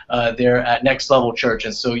team there at Next Level Church.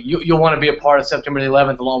 And so you'll want to be a part of September the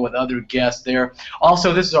 11th along with other guests there.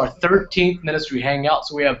 Also, this is our 13th ministry hangout,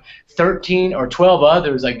 so we have 13 or 12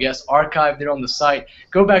 others, I guess, archived there on the site.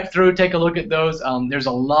 Go back through, take a look at those. There's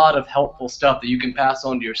a lot of helpful stuff that you can pass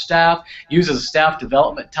on to your staff, use as a staff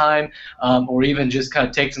development time, or even just kind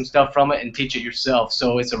of take some stuff from it and teach it yourself.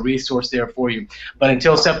 So it's a resource there for you. But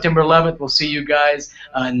until September 11th, we'll see you guys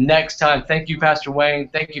next time. Thank you, Pastor Wayne.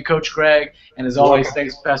 Thank you, Coach Greg. And as always,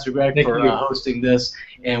 thanks, Pastor Greg, for hosting this.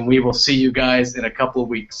 And we will see you guys in a couple of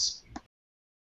weeks.